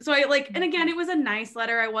and again, it was a nice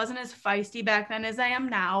letter. I wasn't as feisty back then as I am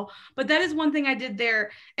now, but that is one thing I did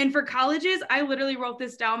there. And for colleges, I literally wrote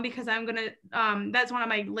this down because I'm going to, that's one of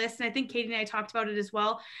my lists. And I think Katie and I talked about it as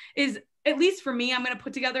well, is at least for me, I'm going to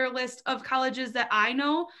put together a list of colleges that I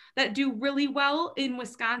know that do really well in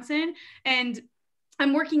Wisconsin. And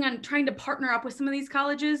I'm working on trying to partner up with some of these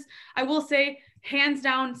colleges. I will say, hands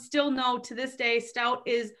down, still no, to this day, Stout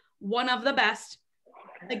is one of the best,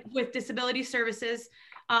 like with disability services.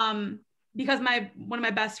 Because one of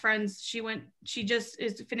my best friends, she just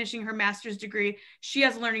is finishing her master's degree. She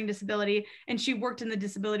has a learning disability and she worked in the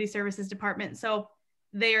disability services department. So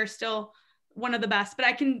they are still one of the best, but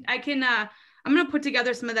I'm going to put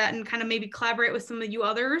together some of that and kind of maybe collaborate with some of you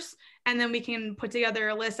others. And then we can put together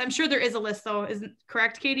a list. I'm sure there is a list though. Isn't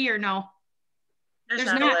correct, Katey, or no? There's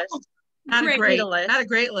not a list. Not a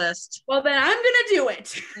great list. Well, then I'm going to do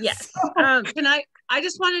it. Yes. I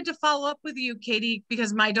just wanted to follow up with you, Katey,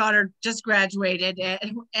 because my daughter just graduated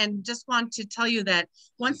and just want to tell you that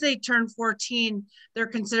once they turn 14, they're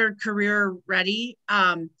considered career ready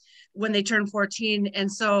when they turn 14. And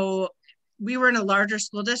so we were in a larger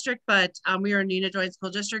school district, but we were in Nina Joint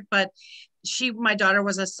School District, but my daughter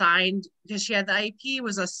was assigned, because she had the IEP,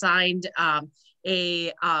 was assigned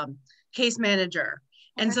a case manager.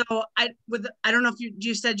 Okay. And so I don't know if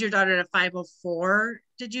you said your daughter had a 504,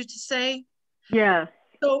 did you say? Yeah.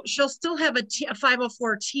 So she'll still have a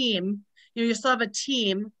 504 team. You still have a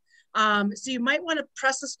team. So you might want to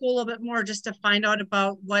press the school a little bit more just to find out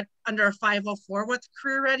about what under a 504, what the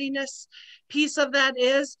career readiness piece of that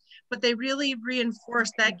is. But they really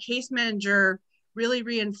reinforced, that case manager really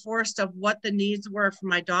reinforced of what the needs were for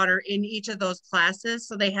my daughter in each of those classes.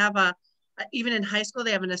 So they have even in high school,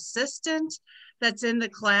 they have an assistant that's in the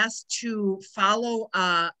class to follow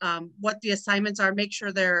what the assignments are, make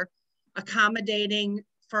sure they're accommodating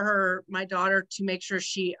for my daughter, to make sure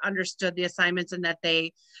she understood the assignments, and that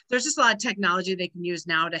there's just a lot of technology they can use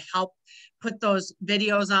now to help put those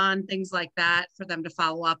videos on, things like that, for them to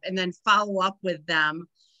follow up, and then follow up with them,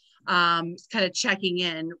 kind of checking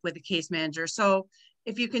in with the case manager. So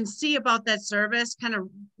if you can see about that service, kind of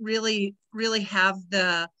really, really have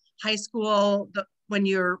the high school,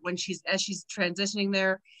 as she's transitioning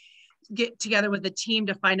there, get together with the team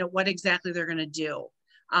to find out what exactly they're going to do.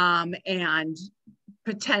 And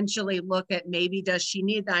potentially look at, maybe does she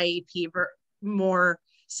need the IEP more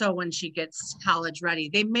so when she gets college ready?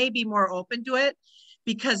 They may be more open to it,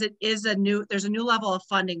 because there's a new level of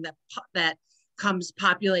funding that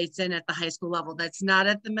populates in at the high school level. That's not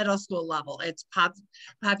at the middle school level. It's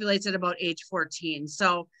populates at about age 14.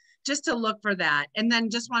 So just to look for that. And then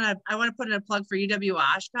I want to put in a plug for UW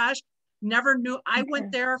Oshkosh. Never knew. I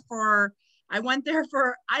went there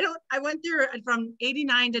from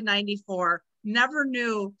 89 to 94, never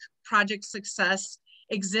knew Project Success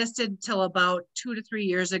existed till about 2 to 3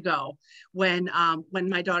 years ago, when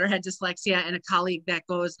my daughter had dyslexia, and a colleague that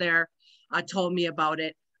goes there told me about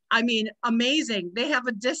it. I mean, amazing. They have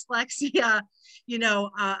a dyslexia,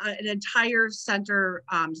 an entire center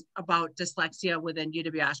about dyslexia within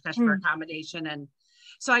UW Oshkosh for accommodation. And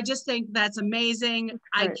so I just think that's amazing.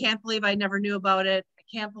 I can't believe I never knew about it. I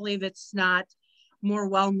can't believe it's not more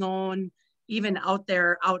well-known, even out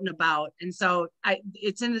there, out and about. And so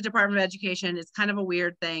it's in the Department of Education. It's kind of a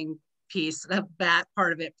weird piece of that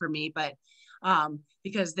part of it for me, but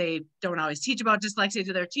because they don't always teach about dyslexia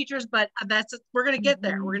to their teachers, but we're going to get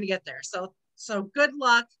there. We're going to get there. So good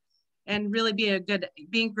luck, and really being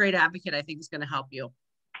a great advocate, I think, is going to help you.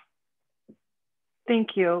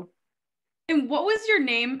 Thank you. And what was your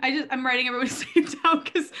name? I'm writing everyone's name down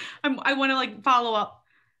because I want to follow up.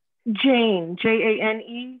 Jane,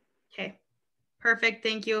 Jane. Okay, perfect.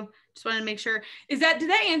 Thank you. Just wanted to make sure. Did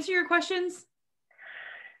that answer your questions?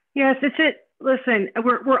 Yes, it's it. Listen,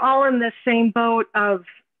 we're all in the same boat of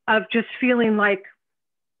just feeling like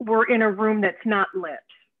we're in a room that's not lit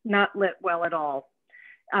well at all.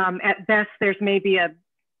 At best, there's maybe a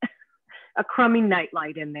crummy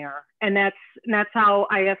nightlight in there, and that's how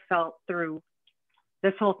I have felt through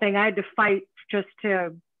this whole thing. I had to fight just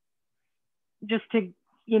to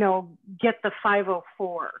get the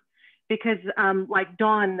 504, because like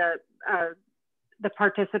Dawn, the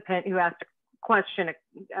participant who asked a question a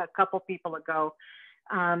couple people ago,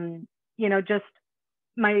 just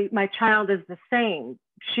my child is the same.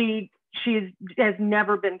 She has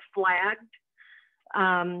never been flagged,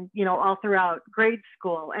 all throughout grade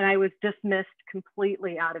school, and I was dismissed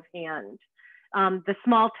completely out of hand. The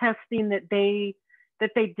small testing that they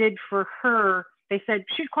did for her, they said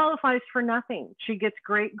she qualifies for nothing. She gets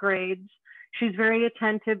great grades. She's very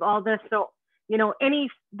attentive, all this. So,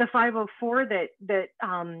 the 504 that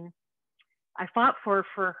I fought for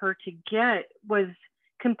her to get was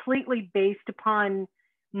completely based upon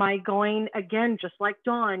my going, again, just like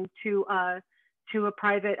Dawn, to a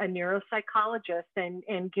neuropsychologist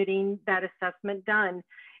and getting that assessment done.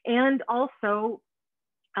 And also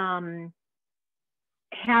having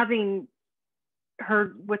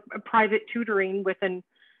her with private tutoring with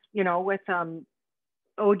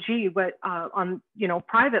OG, but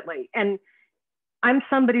privately. And I'm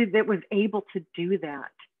somebody that was able to do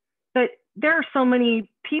that. But there are so many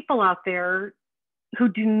people out there who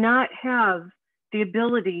do not have the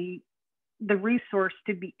ability, the resource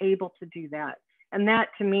to be able to do that. And that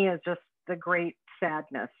to me is just the great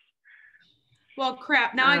sadness. Well,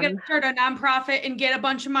 crap. Now I got to start a nonprofit and get a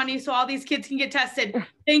bunch of money so all these kids can get tested.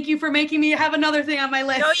 Thank you for making me have another thing on my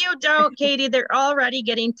list. No, you don't, Katey. They're already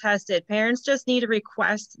getting tested. Parents just need to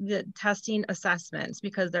request the testing assessments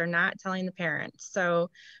because they're not telling the parents. So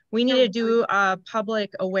we need to do a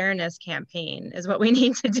public awareness campaign is what we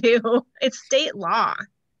need to do. It's state law.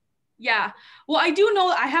 Yeah. Well, I do know,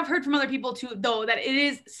 I have heard from other people too, though, that it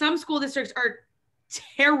is, some school districts are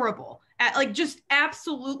terrible at, like, just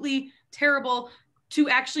absolutely terrible to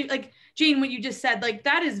actually, like, Jane, what you just said, like,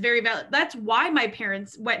 that is very valid. That's why my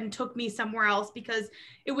parents went and took me somewhere else, because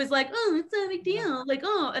it was like, oh, it's not a big deal. Like,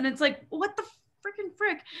 oh, and it's like, what the freaking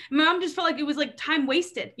frick? My mom just felt like it was like time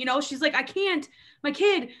wasted. You know, she's like, I can't, my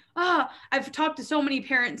kid, I've talked to so many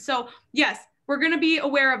parents. So yes, we're going to be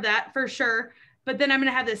aware of that for sure. But then I'm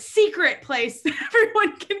going to have this secret place that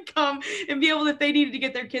everyone can come and be able, if they needed to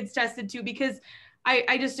get their kids tested too, because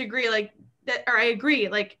I just agree, like that, or I agree,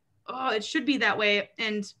 like, oh, it should be that way.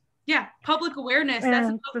 And yeah, public awareness, that's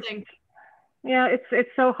another thing. Yeah, it's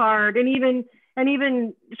so hard. And even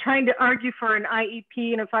trying to argue for an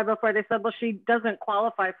IEP and a 504, they said, well, she doesn't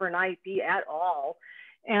qualify for an IEP at all.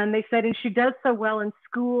 And they said, and she does so well in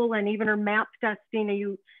school, and even her MAP testing, and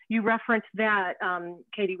you referenced that,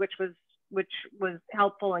 Katey, which was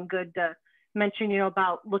helpful and good to mention, you know,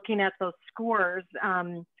 about looking at those scores.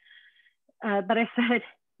 But I said,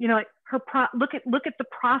 you know, look at the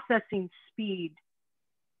processing speed.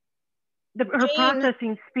 Her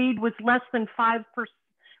processing speed was less than 5%,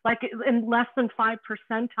 like in less than 5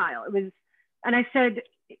 percentile. It was, and I said,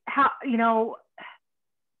 how, you know,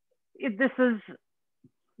 this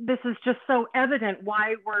is just so evident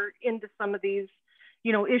why we're into some of these,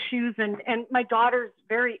 you know, issues. And my daughter's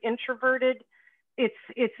very introverted.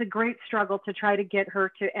 It's a great struggle to try to get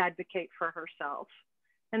her to advocate for herself.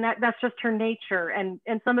 And that's just her nature. And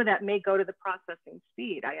some of that may go to the processing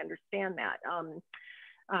speed. I understand that.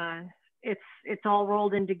 It's all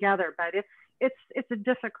rolled in together, but it's a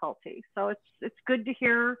difficulty. So it's good to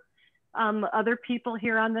hear other people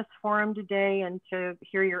here on this forum today and to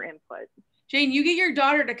hear your input. Jane, you get your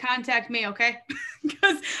daughter to contact me, okay?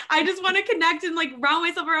 Because I just want to connect and like round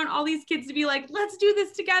myself around all these kids to be like, let's do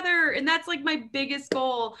this together. And that's like my biggest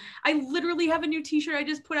goal. I literally have a new t-shirt I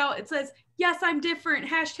just put out. It says, yes, I'm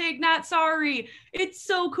different, #not sorry. It's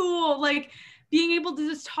so cool. Like being able to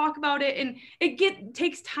just talk about it, and it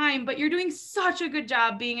takes time, but you're doing such a good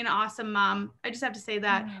job being an awesome mom. I just have to say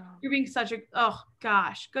that. You're being such a, oh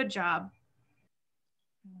gosh, good job.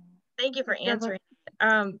 Thank you for answering.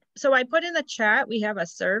 So I put in the chat, we have a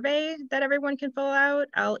survey that everyone can fill out.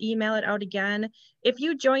 I'll email it out again. If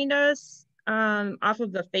you joined us off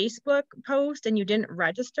of the Facebook post and you didn't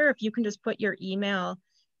register, if you can just put your email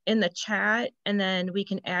in the chat, and then we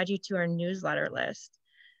can add you to our newsletter list.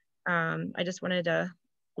 I just wanted to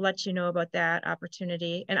let you know about that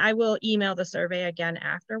opportunity, and I will email the survey again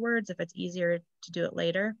afterwards if it's easier to do it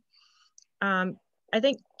later. I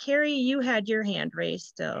think Carrie, you had your hand raised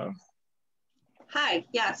still. Hi,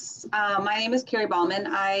 yes. My name is Carrie Ballman.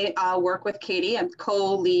 I work with Katey. I'm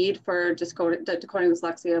co-lead for Decoding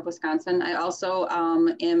Dyslexia of Wisconsin. I also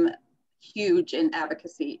am huge in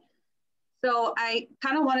advocacy. So I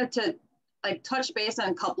kind of wanted to like touch base on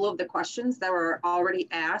a couple of the questions that were already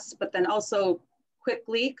asked, but then also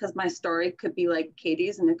quickly, because my story could be like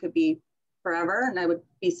Katey's and it could be forever, and I would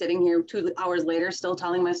be sitting here 2 hours later still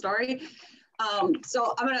telling my story.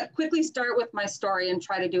 So I'm going to quickly start with my story and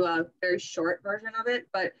try to do a very short version of it.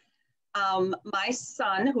 But my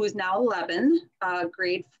son, who is now 11,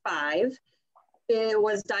 grade 5,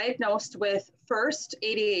 was diagnosed with first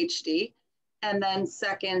ADHD and then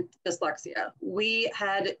second dyslexia. We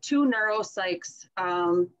had 2 neuropsychs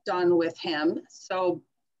done with him. So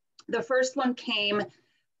the first one came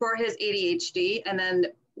for his ADHD, and then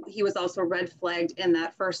he was also red flagged in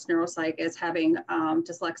that first neuropsych as having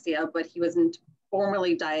dyslexia, but he wasn't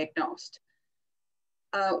formally diagnosed.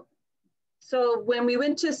 So when we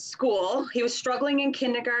went to school, he was struggling in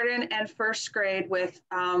kindergarten and first grade with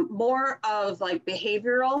more of like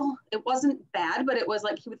behavioral. It wasn't bad, but it was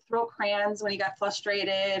like he would throw crayons when he got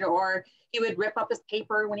frustrated, or he would rip up his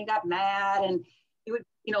paper when he got mad, and he would,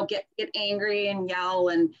 you know, get angry and yell.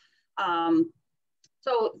 And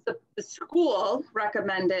so the school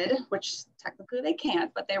recommended, which technically they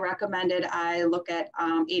can't, but they recommended I look at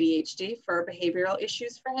ADHD for behavioral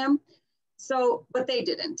issues for him. So, but they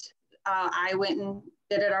didn't. I went and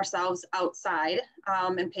did it ourselves outside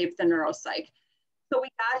and paid for the neuropsych. So we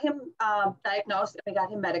got him diagnosed and we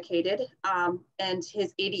got him medicated, and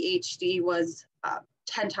his ADHD was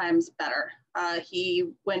 10 times better.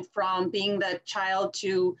 He went from being the child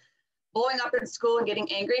to blowing up in school and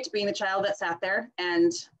getting angry to being the child that sat there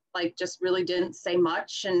and like just really didn't say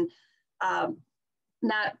much and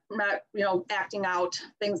not acting out,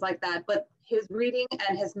 things like that. But his reading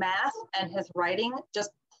and his math and his writing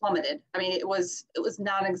just plummeted. I mean, it was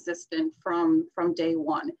non-existent from day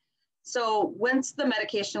one. So once the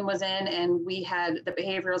medication was in and we had the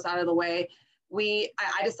behaviorals out of the way,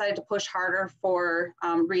 I decided to push harder for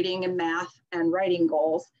reading and math and writing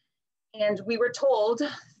goals. And we were told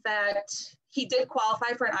that he did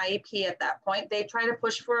qualify for an IEP at that point. They tried to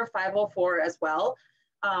push for a 504 as well,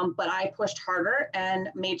 but I pushed harder and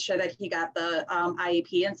made sure that he got the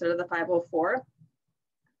IEP instead of the 504,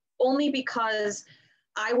 only because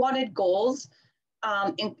I wanted goals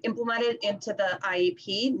implemented into the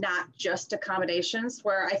IEP, not just accommodations,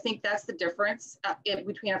 where I think that's the difference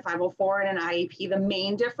between a 504 and an IEP. The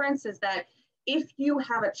main difference is that if you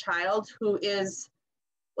have a child who is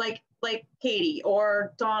like Katie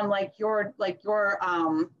or Dawn, like your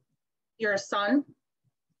son,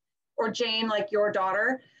 or Jane, like your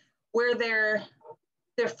daughter, where they're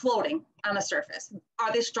floating on the surface.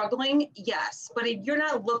 Are they struggling? Yes, but if you're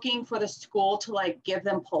not looking for the school to like give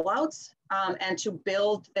them pullouts and to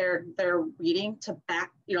build their reading to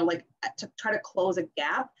back, to try to close a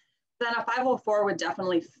gap, then a 504 would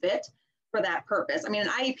definitely fit for that purpose. I mean, an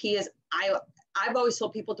IEP is, I've always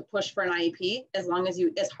told people to push for an IEP as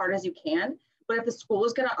hard as you can, but if the school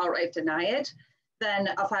is gonna outright deny it, then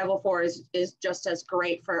a 504 is just as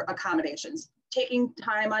great for accommodations. Taking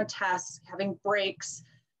time on tests, having breaks,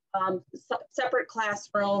 separate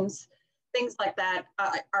classrooms, things like that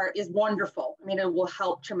is wonderful. I mean, it will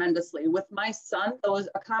help tremendously. With my son, those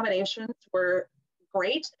accommodations were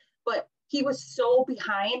great, but he was so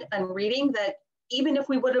behind on reading that even if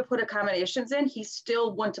we would have put accommodations in, he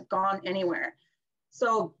still wouldn't have gone anywhere.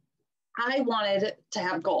 So I wanted to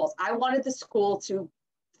have goals. I wanted the school to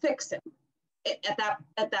fix him at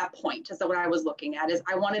that point, is what I was looking at, is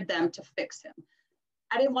I wanted them to fix him.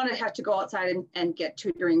 I didn't want to have to go outside and get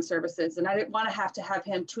tutoring services, and I didn't want to have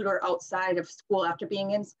him tutor outside of school after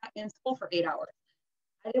being in school for 8 hours.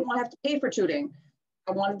 I didn't want to have to pay for tutoring.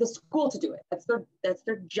 I wanted the school to do it. That's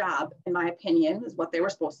their job, in my opinion, is what they were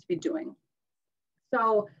supposed to be doing.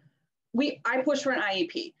 So I pushed for an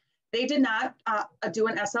IEP. They did not do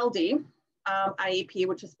an SLD IEP,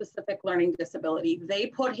 which is specific learning disability. They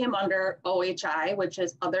put him under OHI, which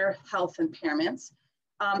is other health impairments.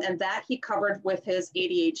 And that he covered with his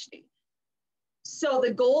ADHD. So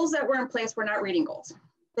the goals that were in place were not reading goals.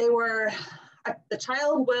 They were, the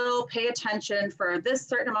child will pay attention for this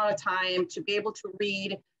certain amount of time to be able to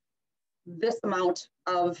read this amount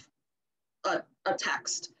of a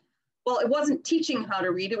text. Well, it wasn't teaching how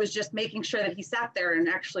to read, it was just making sure that he sat there and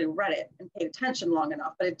actually read it and paid attention long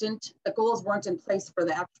enough, but the goals weren't in place for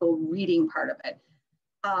the actual reading part of it.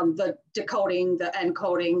 The decoding, the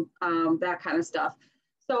encoding, that kind of stuff.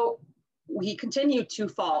 So we continued to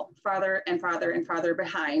fall farther and farther and farther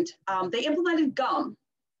behind. They implemented gum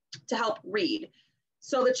to help read.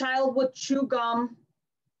 So the child would chew gum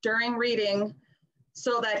during reading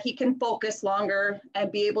so that he can focus longer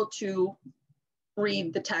and be able to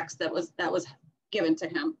read the text that was given to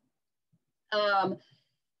him.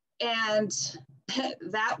 And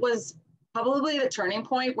that was probably the turning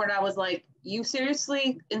point when I was like, you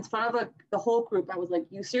seriously, in front of the whole group, I was like,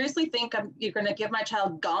 you seriously think you're gonna give my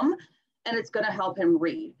child gum and it's gonna help him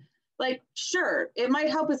read? Like, sure, it might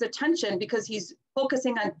help his attention because he's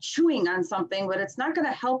focusing on chewing on something, but it's not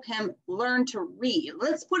gonna help him learn to read.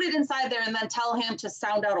 Let's put it inside there and then tell him to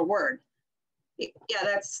sound out a word. Yeah,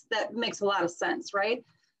 that makes a lot of sense, right?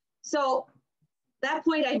 So that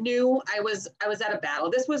point I knew I was at a battle.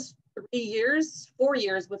 This was 4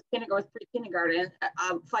 years with pre-kindergarten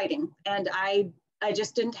fighting. And I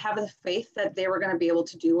just didn't have the faith that they were gonna be able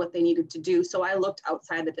to do what they needed to do. So I looked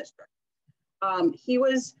outside the district. He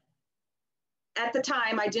was, at the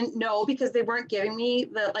time, I didn't know because they weren't giving me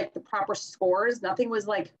the proper scores. Nothing was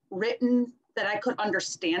like written that I could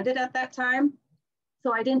understand it at that time.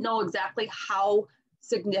 So I didn't know exactly how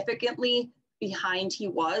significantly behind he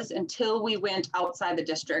was until we went outside the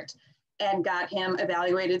district and got him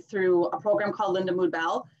evaluated through a program called Linda Mood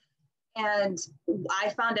Bell. And I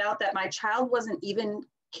found out that my child wasn't even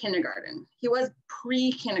kindergarten. He was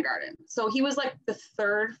pre-kindergarten. So he was like the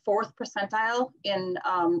 3rd, 4th percentile in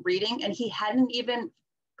reading, and he hadn't even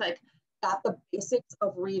got the basics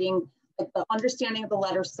of reading, like the understanding of the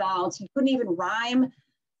letter sounds. He couldn't even rhyme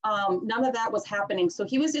none of that was happening. So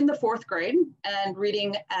he was in the 4th grade and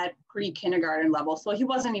reading at pre-kindergarten level. So he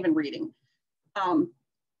wasn't even reading.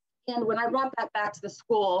 And when I brought that back to the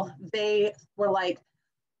school, they were like,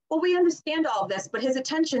 well, we understand all of this, but his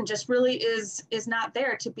attention just really is not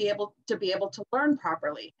there to be able to learn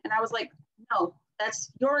properly. And I was like, no,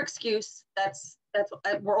 that's your excuse.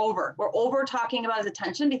 We're over talking about his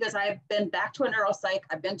attention, because I've been back to a neuropsych.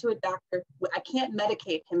 I've been to a doctor. I can't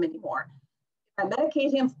medicate him anymore. If I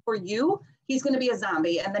medicate him for you, he's going to be a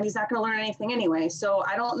zombie, and then he's not going to learn anything anyway. So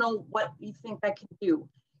I don't know what you think I can do.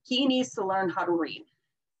 He needs to learn how to read.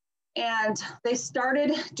 And they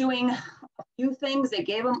started doing a few things. They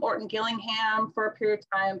gave him Orton Gillingham for a period of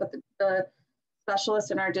time, but the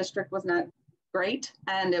specialist in our district was not great.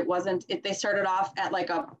 And they started off at like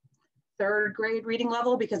a 3rd grade reading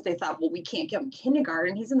level, because they thought, well, we can't give him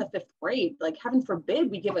kindergarten. He's in the 5th grade. Like, heaven forbid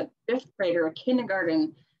we give a 5th grader a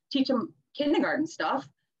kindergarten, teach him kindergarten stuff.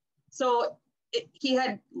 So he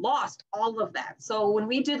had lost all of that. So when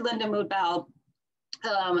we did Linda Mood Bell,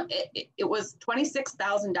 it was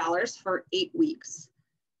 $26,000 for 8 weeks.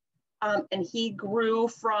 And he grew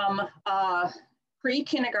from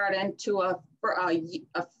pre-kindergarten to a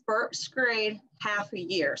 1st grade half a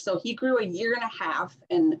year. So he grew a year and a half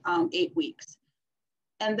in 8 weeks.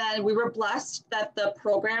 And then we were blessed that the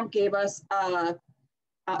program gave us a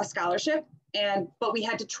scholarship, but we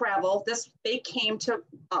had to travel. They came to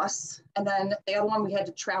us, and then the other one we had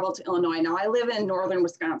to travel to Illinois. Now I live in northern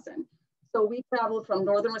Wisconsin. So we traveled from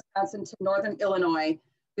northern Wisconsin to northern Illinois.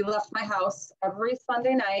 We left my house every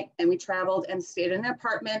Sunday night, and we traveled and stayed in an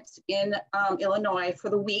apartment in Illinois for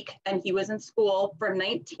the week. And he was in school for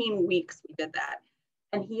 19 weeks. We did that.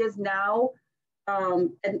 And he is now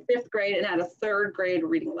in 5th grade and at a 3rd grade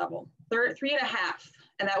reading level, 3.5.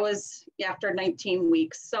 And that was after 19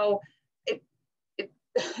 weeks. So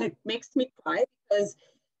it makes me cry, because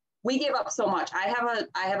we gave up so much. I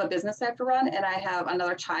have a business I have to run, and I have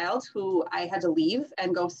another child who I had to leave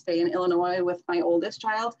and go stay in Illinois with my oldest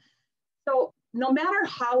child. So no matter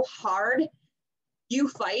how hard you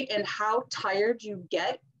fight and how tired you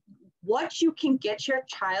get, what you can get your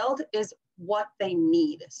child is what they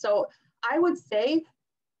need. So I would say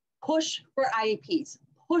push for IEPs.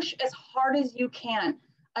 Push as hard as you can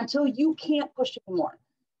until you can't push anymore.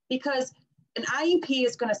 Because an IEP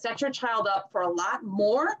is going to set your child up for a lot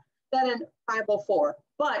more than in 504,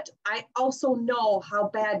 but I also know how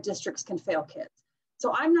bad districts can fail kids.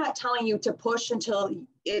 So I'm not telling you to push until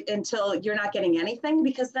you're not getting anything,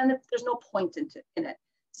 because then there's no point in it.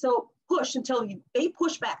 So push until they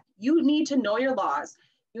push back. You need to know your laws.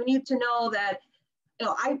 You need to know that,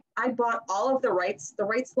 I bought all of the rights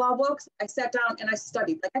law books. I sat down and I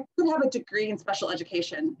studied. Like, I could have a degree in special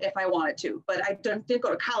education if I wanted to, but I didn't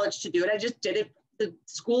go to college to do it. I just did it, the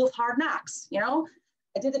school of hard knocks,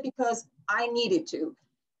 I did it because I needed to.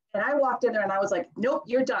 And I walked in there and I was like, nope,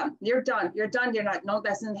 you're done. You're done. You're done. You're not, no,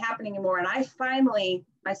 that's not happening anymore. And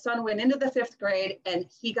my son went into the 5th grade and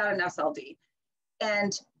he got an SLD.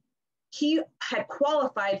 And he had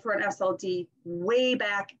qualified for an SLD way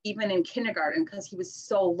back, even in kindergarten, because he was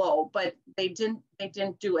so low, but they didn't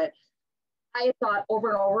do it. I thought over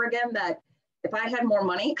and over again that if I had more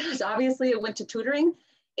money, because obviously it went to tutoring,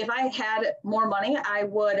 if I had more money, I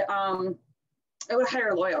would hire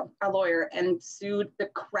a lawyer and sued the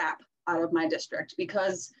crap out of my district,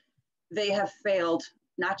 because they have failed,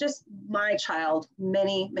 not just my child,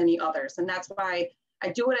 many, many others. And that's why I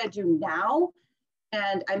do what I do now.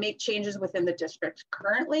 And I make changes within the district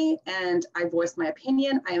currently, and I voice my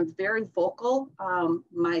opinion. I am very vocal.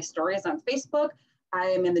 My story is on Facebook. I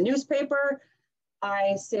am in the newspaper.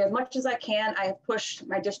 I say as much as I can. I have pushed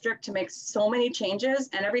my district to make so many changes,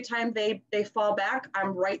 and every time they fall back,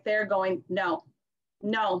 I'm right there going, no.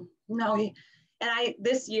 And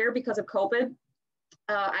this year, because of COVID,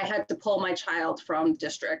 I had to pull my child from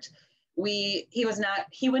district. He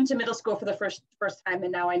went to middle school for the first time,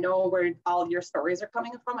 and now I know where all of your stories are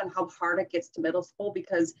coming from and how hard it gets to middle school,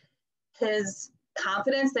 because his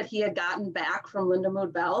confidence that he had gotten back from Linda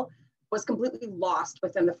Mood Bell was completely lost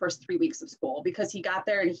within the first 3 weeks of school, because he got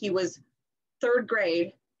there and he was 3rd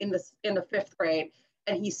grade in the 5th grade,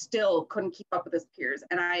 and he still couldn't keep up with his peers.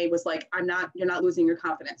 And I was like, you're not losing your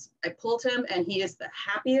confidence. I pulled him, and he is the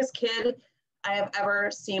happiest kid I have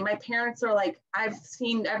ever seen. My parents are like, I've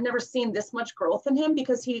never seen this much growth in him,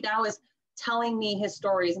 because he now is telling me his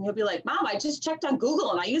stories, and he'll be like, Mom, I just checked on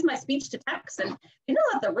Google and I used my speech to text, and you know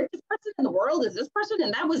that the richest person in the world is this person,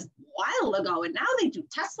 and that was a while ago, and now they do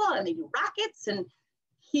Tesla and they do rockets. And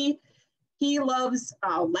he He loves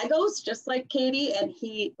Legos, just like Katey, and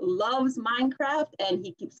he loves Minecraft, and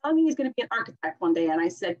he keeps telling me he's going to be an architect one day. And I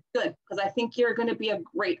said, good, because I think you're going to be a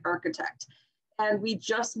great architect. And we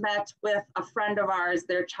just met with a friend of ours.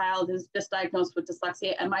 Their child is just diagnosed with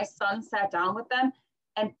dyslexia, and my son sat down with them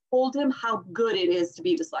and told him how good it is to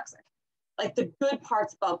be dyslexic, like the good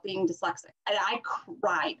parts about being dyslexic. And I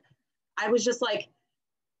cried. I was just like,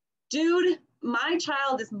 dude, my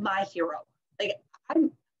child is my hero. Like,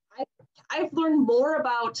 I've learned more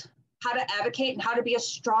about how to advocate and how to be a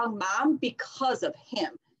strong mom because of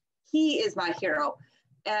him. He is my hero.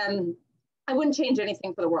 And I wouldn't change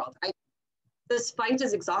anything for the world. This fight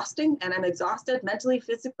is exhausting, and I'm exhausted mentally,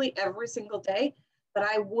 physically, every single day, but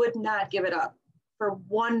I would not give it up. For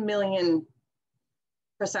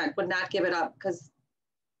 1,000,000% would not give it up, because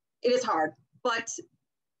it is hard, but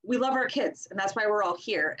we love our kids, and that's why we're all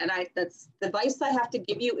here. And that's the advice I have to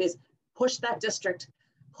give you is push that district,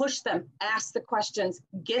 push them, ask the questions,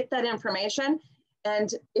 get that information. And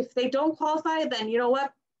if they don't qualify, then you know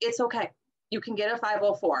what? It's okay. You can get a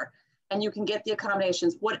 504 and you can get the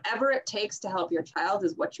accommodations. Whatever it takes to help your child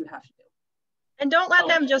is what you have to do. And don't let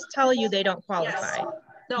them just tell you they don't qualify. Yes.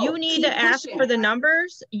 No, you need to ask for the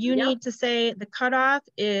numbers. You Yep. need to say the cutoff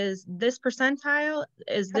is this percentile,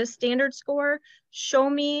 is this standard score. Show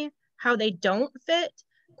me how they don't fit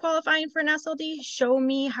qualifying for an SLD. Show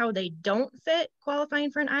me how they don't fit qualifying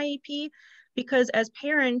for an IEP. Because as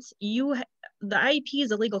parents, the IEP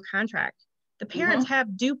is a legal contract. The parents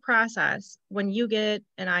have due process when you get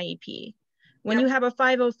an IEP. When you have a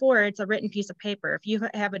 504, it's a written piece of paper. If you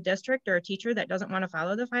have a district or a teacher that doesn't want to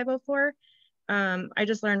follow the 504, I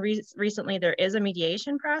just learned recently there is a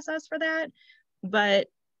mediation process for that, but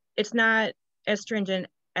it's not as stringent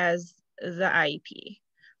as the IEP.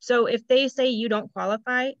 So if they say you don't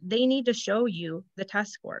qualify, they need to show you the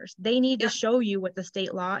test scores. They need to show you what the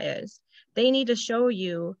state law is. They need to show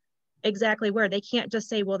you exactly where. They can't just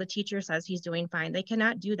say, well, the teacher says he's doing fine. They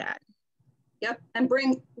cannot do that. Yep, and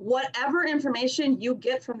bring whatever information you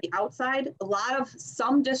get from the outside.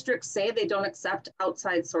 Some districts say they don't accept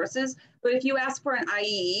outside sources, but if you ask for an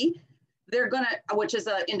IEE, they're gonna, which is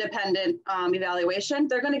an independent evaluation,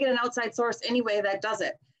 they're gonna get an outside source anyway that does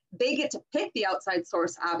it. They get to pick the outside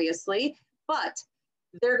source, obviously, but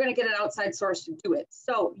they're gonna get an outside source to do it.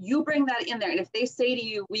 So you bring that in there, and if they say to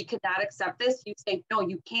you, we could not accept this, you say, no,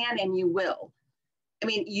 you can and you will. I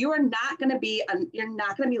mean, you're not going to be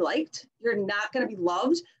liked. You're not going to be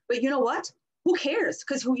loved. But you know what? Who cares?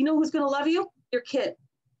 Because you know who's going to love you? Your kid.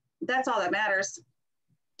 That's all that matters.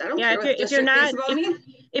 I don't care what the district thinks about me.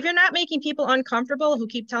 If you're not making people uncomfortable who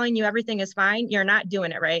keep telling you everything is fine, you're not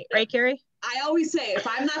doing it right. Right, Carrie? I always say, if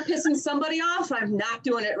I'm not pissing somebody off, I'm not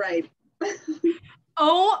doing it right.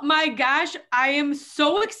 Oh my gosh, I am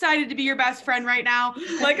so excited to be your best friend right now.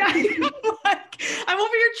 Like, I'm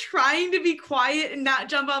over here trying to be quiet and not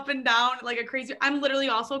jump up and down like a crazy. I'm literally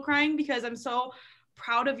also crying because I'm so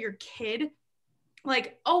proud of your kid.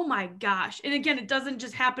 Like, oh my gosh. And again, it doesn't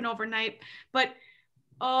just happen overnight, but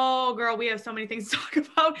oh girl, we have so many things to talk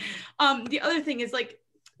about. The other thing is, like,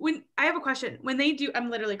 when I have a question, when they do, I'm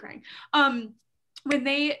literally crying. When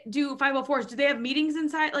they do 504s, do they have meetings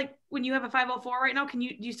inside? Like, when you have a 504 right now, do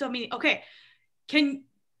you still have meetings? Okay.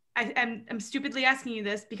 I'm stupidly asking you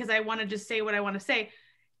this because I want to just say what I want to say.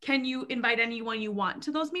 Can you invite anyone you want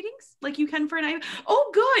to those meetings? Like you can for an IEP?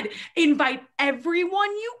 Oh, good. Invite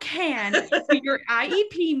everyone you can to your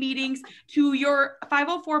IEP meetings, to your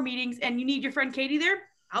 504 meetings, and you need your friend Katey there?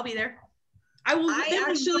 I'll be there. I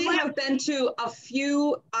actually have been to a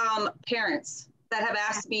few katey that have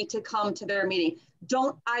asked me to come to their meeting.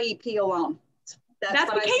 Don't IEP alone.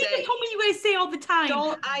 That's what Katey just told me you guys say all the time.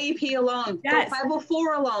 Don't IEP alone. Yes. Don't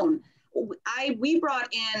 504 alone. We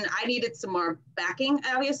brought in, I needed some more backing,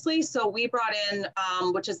 obviously. So we brought in,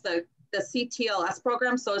 which is the CTLS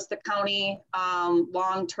program. So it's the County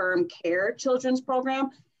Long-Term Care Children's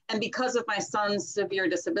Program. And because of my son's severe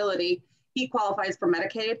disability, he qualifies for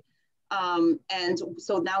Medicaid. And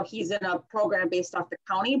so now he's in a program based off the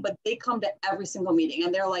county, but they come to every single meeting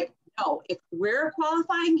and they're like, no, if we're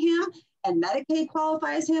qualifying him and Medicaid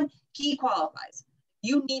qualifies him, he qualifies.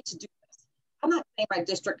 You need to do this. I'm not saying my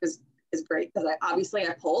district is great, because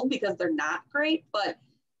I pulled because they're not great, but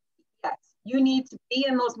yes, you need to be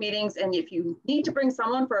in those meetings. And if you need to bring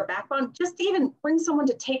someone for a backbone, just even bring someone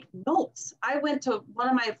to take notes. I went to one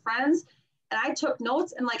of my friends and I took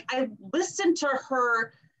notes, and like, I listened to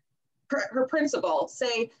her principal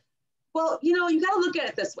say, well, you know, you got to look at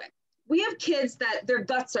it this way. We have kids that their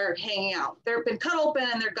guts are hanging out. They've been cut open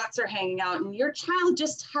and their guts are hanging out, and your child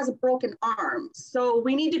just has a broken arm. So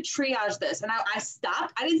we need to triage this. And I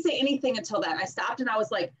stopped. I didn't say anything until then. I stopped and I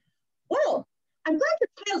was like, whoa, I'm glad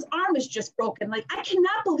your child's arm is just broken. Like, I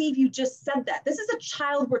cannot believe you just said that. This is a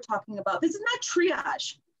child we're talking about. This is not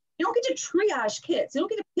triage. You don't get to triage kids. You don't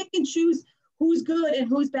get to pick and choose who's good and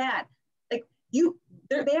who's bad. Like, they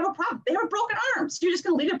have a problem. They have broken arms. You're just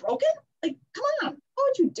going to leave it broken? Like, come on. What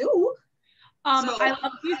would you do? I love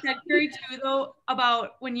what you said, Carrie, too, though,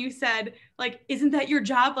 about when you said, like, isn't that your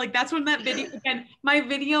job? Like, that's when that video, again, my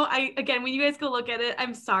video, when you guys go look at it,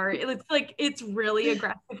 I'm sorry. It's like, it's really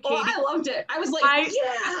aggressive, Katie. Oh, I loved it. I was like,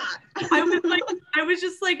 yeah. I was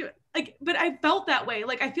just like, but I felt that way.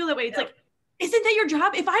 Like, I feel that way. It's like, isn't that your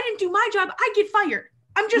job? If I didn't do my job, I get fired.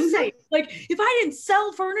 I'm just saying, like, if I didn't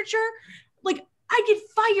sell furniture, like, I get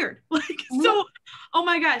fired. Like, so, oh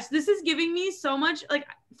my gosh, this is giving me so much, like,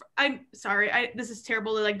 I'm sorry. This is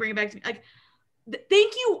terrible to like bring it back to me. Like,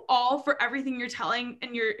 thank you all for everything you're telling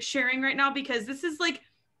and you're sharing right now, because this is like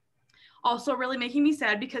also really making me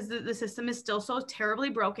sad because the system is still so terribly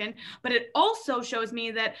broken. But it also shows me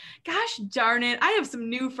that, gosh darn it, I have some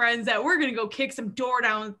new friends that we're going to go kick some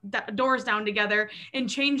doors down together and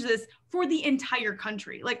change this for the entire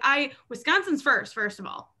country. Like, Wisconsin's first of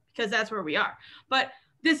all, because that's where we are. But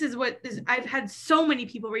this is I've had so many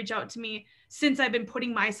people reach out to me since I've been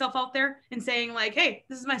putting myself out there and saying like, hey,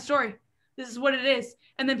 this is my story. This is what it is.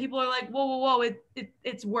 And then people are like, whoa,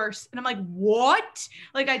 it's worse. And I'm like, what?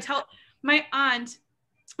 Like, I tell my aunt,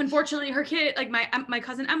 unfortunately, her kid, like my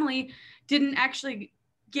cousin Emily, didn't actually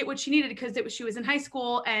get what she needed because she was in high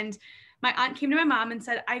school. And my aunt came to my mom and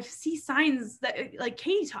said, I see signs that like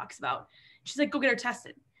Katey talks about. She's like, go get her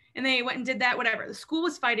tested. And they went and did that, whatever. The school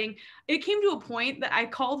was fighting. It came to a point that I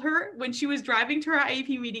called her when she was driving to her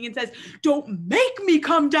IEP meeting and says, don't make me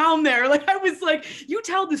come down there. Like, I was like, you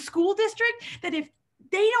tell the school district that if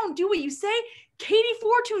they don't do what you say, Katey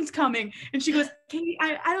Fortun's coming. And she goes, Katey,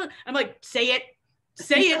 I don't, I'm like, say it.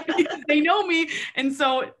 They know me. And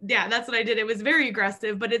so, yeah, that's what I did. It was very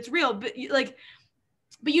aggressive, but it's real.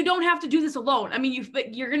 But you don't have to do this alone. I mean,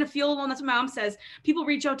 you're going to feel alone. That's what my mom says. People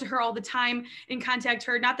reach out to her all the time and contact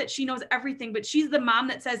her. Not that she knows everything, but she's the mom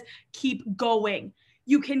that says, keep going.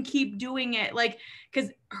 You can keep doing it. Like,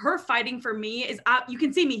 because her fighting for me is, you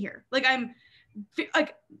can see me here. Like, I'm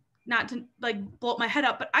like, not to like blow my head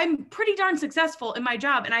up, but I'm pretty darn successful in my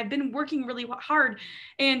job. And I've been working really hard.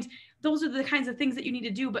 And those are the kinds of things that you need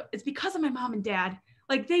to do. But it's because of my mom and dad.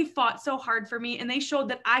 Like, they fought so hard for me and they showed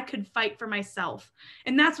that I could fight for myself.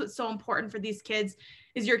 And that's what's so important for these kids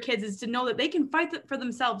is to know that they can fight for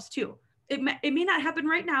themselves too. It may not happen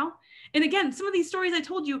right now. And again, some of these stories I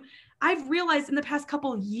told you, I've realized in the past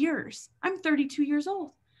couple of years. I'm 32 years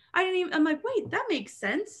old. I'm like, wait, that makes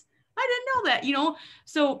sense. I didn't know that,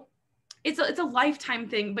 So it's a lifetime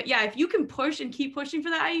thing. But yeah, if you can push and keep pushing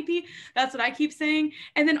for that IEP, that's what I keep saying.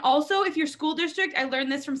 And then also, if your school district, I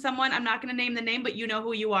learned this from someone, I'm not going to name the name, but you know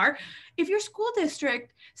who you are. If your school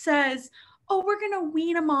district says, oh, we're going to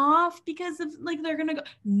wean them off because of like, they're going to go,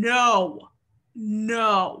 no.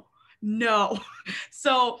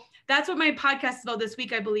 So that's what my podcast is about this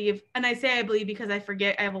week, I believe. And I say I believe because I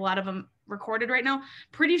forget. I have a lot of them recorded right now.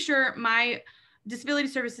 Pretty sure my disability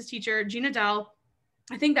services teacher, Gina Dell,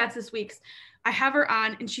 I think that's this week's. I have her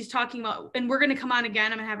on and she's talking about, and we're going to come on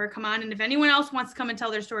again. I'm going to have her come on. And if anyone else wants to come and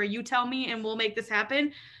tell their story, you tell me and we'll make this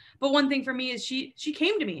happen. But one thing for me is she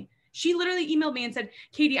came to me. She literally emailed me and said,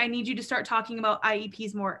 Katey, I need you to start talking about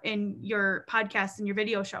IEPs more in your podcast and your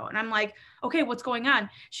video show. And I'm like, okay, what's going on?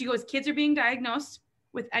 She goes, kids are being diagnosed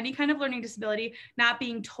with any kind of learning disability, not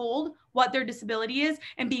being told what their disability is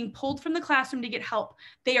and being pulled from the classroom to get help.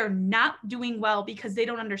 They are not doing well because they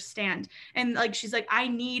don't understand. And like, she's like, I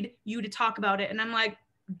need you to talk about it. And I'm like,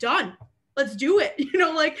 done, let's do it.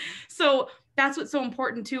 So that's what's so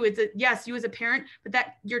important too. Is that yes, you as a parent, but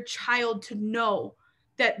that your child to know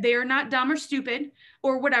that they're not dumb or stupid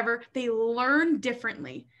or whatever. They learn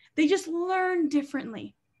differently. They just learn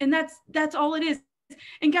differently. And that's all it is.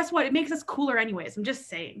 And guess what? It makes us cooler anyways. I'm just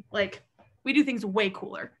saying, like, we do things way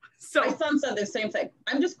cooler. So my son said the same thing.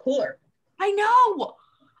 I'm just cooler. I know.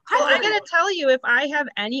 I gotta tell you, if I have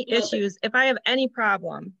any issues, if I have any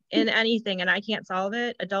problem in anything and I can't solve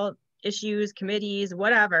it, adult issues, committees,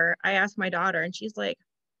 whatever, I ask my daughter and she's like,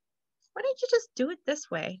 why don't you just do it this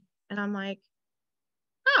way? And I'm like,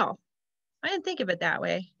 oh, I didn't think of it that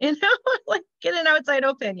way. Like, get an outside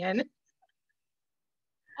opinion.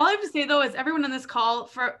 All I have to say though is everyone on this call,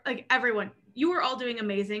 for like everyone, you are all doing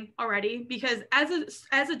amazing already, because as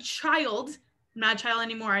a child, I'm not a child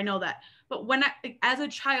anymore, I know that. But as a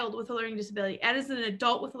child with a learning disability, and as an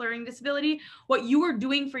adult with a learning disability, what you are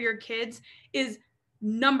doing for your kids is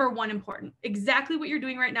number one important. Exactly what you're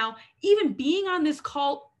doing right now. Even being on this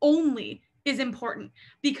call only is important,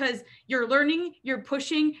 because you're learning, you're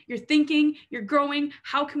pushing, you're thinking, you're growing.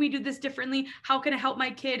 How can we do this differently? How can I help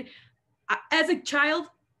my kid? As a child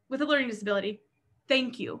with a learning disability,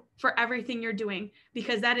 thank you for everything you're doing,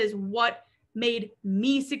 because that is what made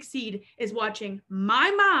me succeed, is watching my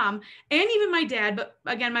mom and even my dad. But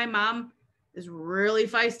again, my mom is really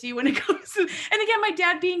feisty when it comes to, and again, my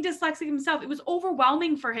dad being dyslexic himself, it was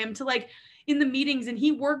overwhelming for him to like in the meetings, and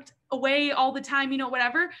he worked away all the time, you know,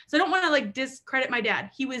 whatever. So I don't want to like discredit my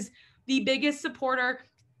dad. He was the biggest supporter,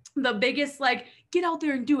 the biggest like, get out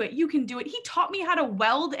there and do it. You can do it. He taught me how to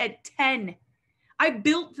weld at 10. I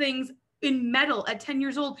built things in metal at 10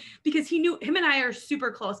 years old because he knew, him and I are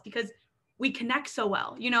super close because we connect so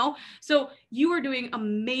well, you know? So you are doing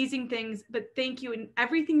amazing things, but thank you. And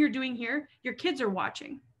everything you're doing here, your kids are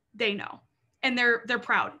watching. They know, and they're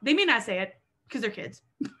proud. They may not say it because they're kids,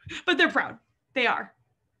 but they're proud. They are.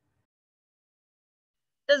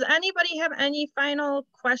 Does anybody have any final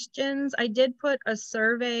questions? I did put a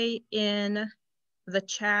survey in the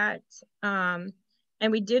chat, and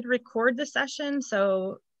we did record the session,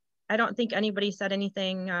 so I don't think anybody said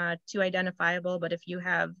anything too identifiable, but if you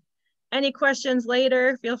have any questions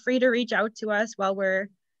later, feel free to reach out to us while we're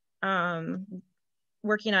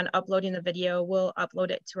working on uploading the video. We'll upload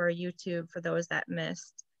it to our YouTube for those that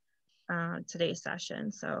missed today's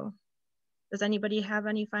session. So does anybody have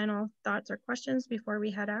any final thoughts or questions before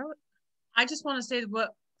we head out? I just want to say what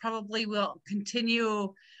probably will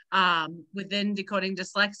continue within Decoding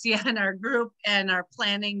Dyslexia and our group and our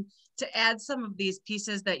planning to add some of these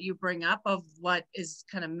pieces that you bring up of what is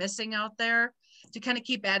kind of missing out there, to kind of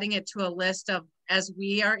keep adding it to a list of, as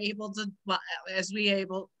we are able to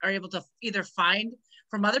either find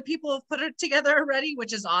from other people who've put it together already,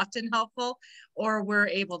 which is often helpful, or we're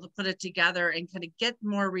able to put it together and kind of get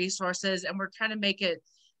more resources. And we're trying to make it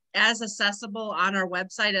as accessible on our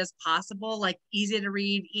website as possible, like easy to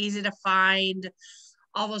read, easy to find,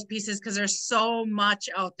 all those pieces, because there's so much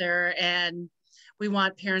out there, and we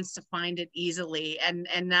want parents to find it easily and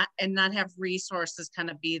not have resources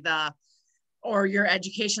kind of be the, or your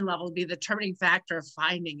education level be the determining factor of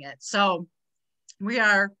finding it. So we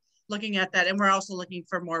are looking at that, and we're also looking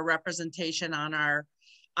for more representation on our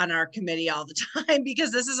committee all the time,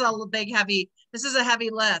 because this is a heavy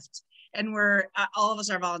lift, and we're all of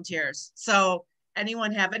us are volunteers. So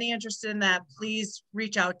anyone have any interest in that, please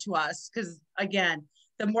reach out to us, because again,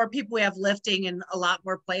 the more people we have lifting in a lot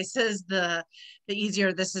more places, the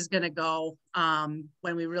easier this is going to go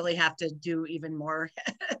when we really have to do even more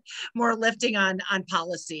more lifting on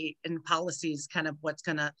policy, and policy is kind of what's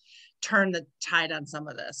going to turn the tide on some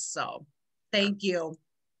of this. So thank you.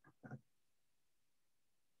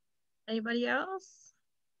 Anybody else?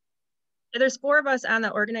 There's 4 of us on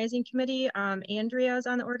the organizing committee. Andrea's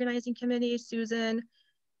on the organizing committee, Susan,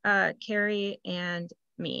 Carrie, and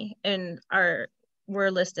me, and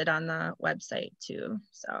we're listed on the website too.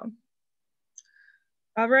 So,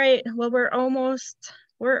 all right. Well,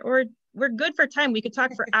 we're good for time. We could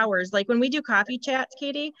talk for hours. Like when we do coffee chats,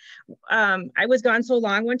 Katey, I was gone so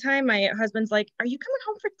long one time, my husband's like, "Are you coming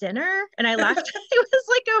home for dinner?" And I left.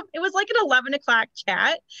 It was like an 11 o'clock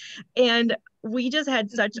chat. And we just had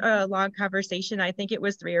such a long conversation. I think it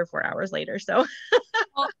was 3 or 4 hours later. So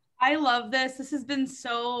well, I love this. This has been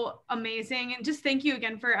so amazing. And just thank you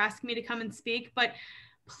again for asking me to come and speak. But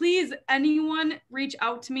please, anyone reach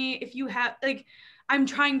out to me if you have, like, I'm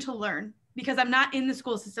trying to learn because I'm not in the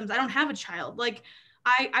school systems. I don't have a child. Like,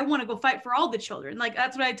 I want to go fight for all the children. Like,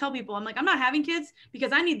 that's what I tell people. I'm like, I'm not having kids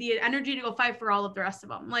because I need the energy to go fight for all of the rest of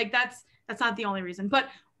them. Like, that's not the only reason, but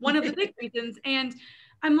one of the big reasons. And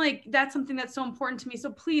I'm like, that's something that's so important to me.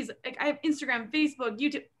 So please, like, I have Instagram, Facebook,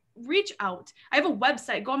 YouTube, reach out. I have a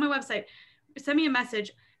website. Go on my website, send me a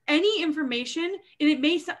message. Any information, and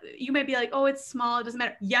you might be like, oh, it's small, it doesn't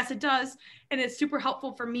matter. Yes, it does. And it's super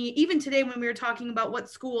helpful for me. Even today when we were talking about what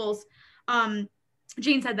schools,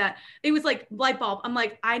 Jane said that. It was like light bulb. I'm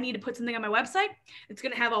like, I need to put something on my website. It's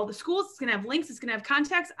going to have all the schools. It's going to have links. It's going to have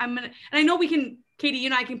contacts. And I know we can, Katey, you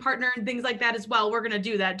and I can partner and things like that as well. We're going to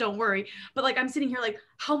do that. Don't worry. But like, I'm sitting here like,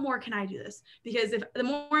 how more can I do this? Because the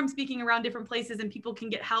more I'm speaking around different places and people can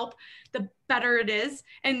get help, the better it is.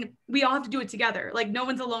 And we all have to do it together. Like, no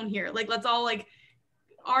one's alone here. Like, let's all like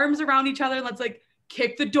arms around each other. Let's like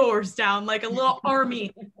kick the doors down like a little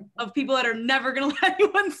army of people that are never going to let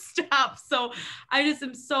anyone stop. So I just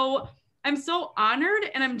I'm so honored,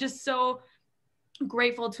 and I'm just so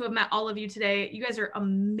grateful to have met all of you today. You guys are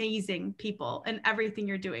amazing people and everything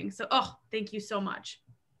you're doing. So, thank you so much.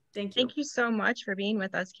 Thank you. Thank you so much for being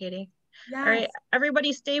with us, Katey. Yes. All right,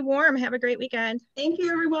 everybody stay warm. Have a great weekend. Thank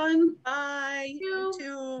you, everyone. Bye.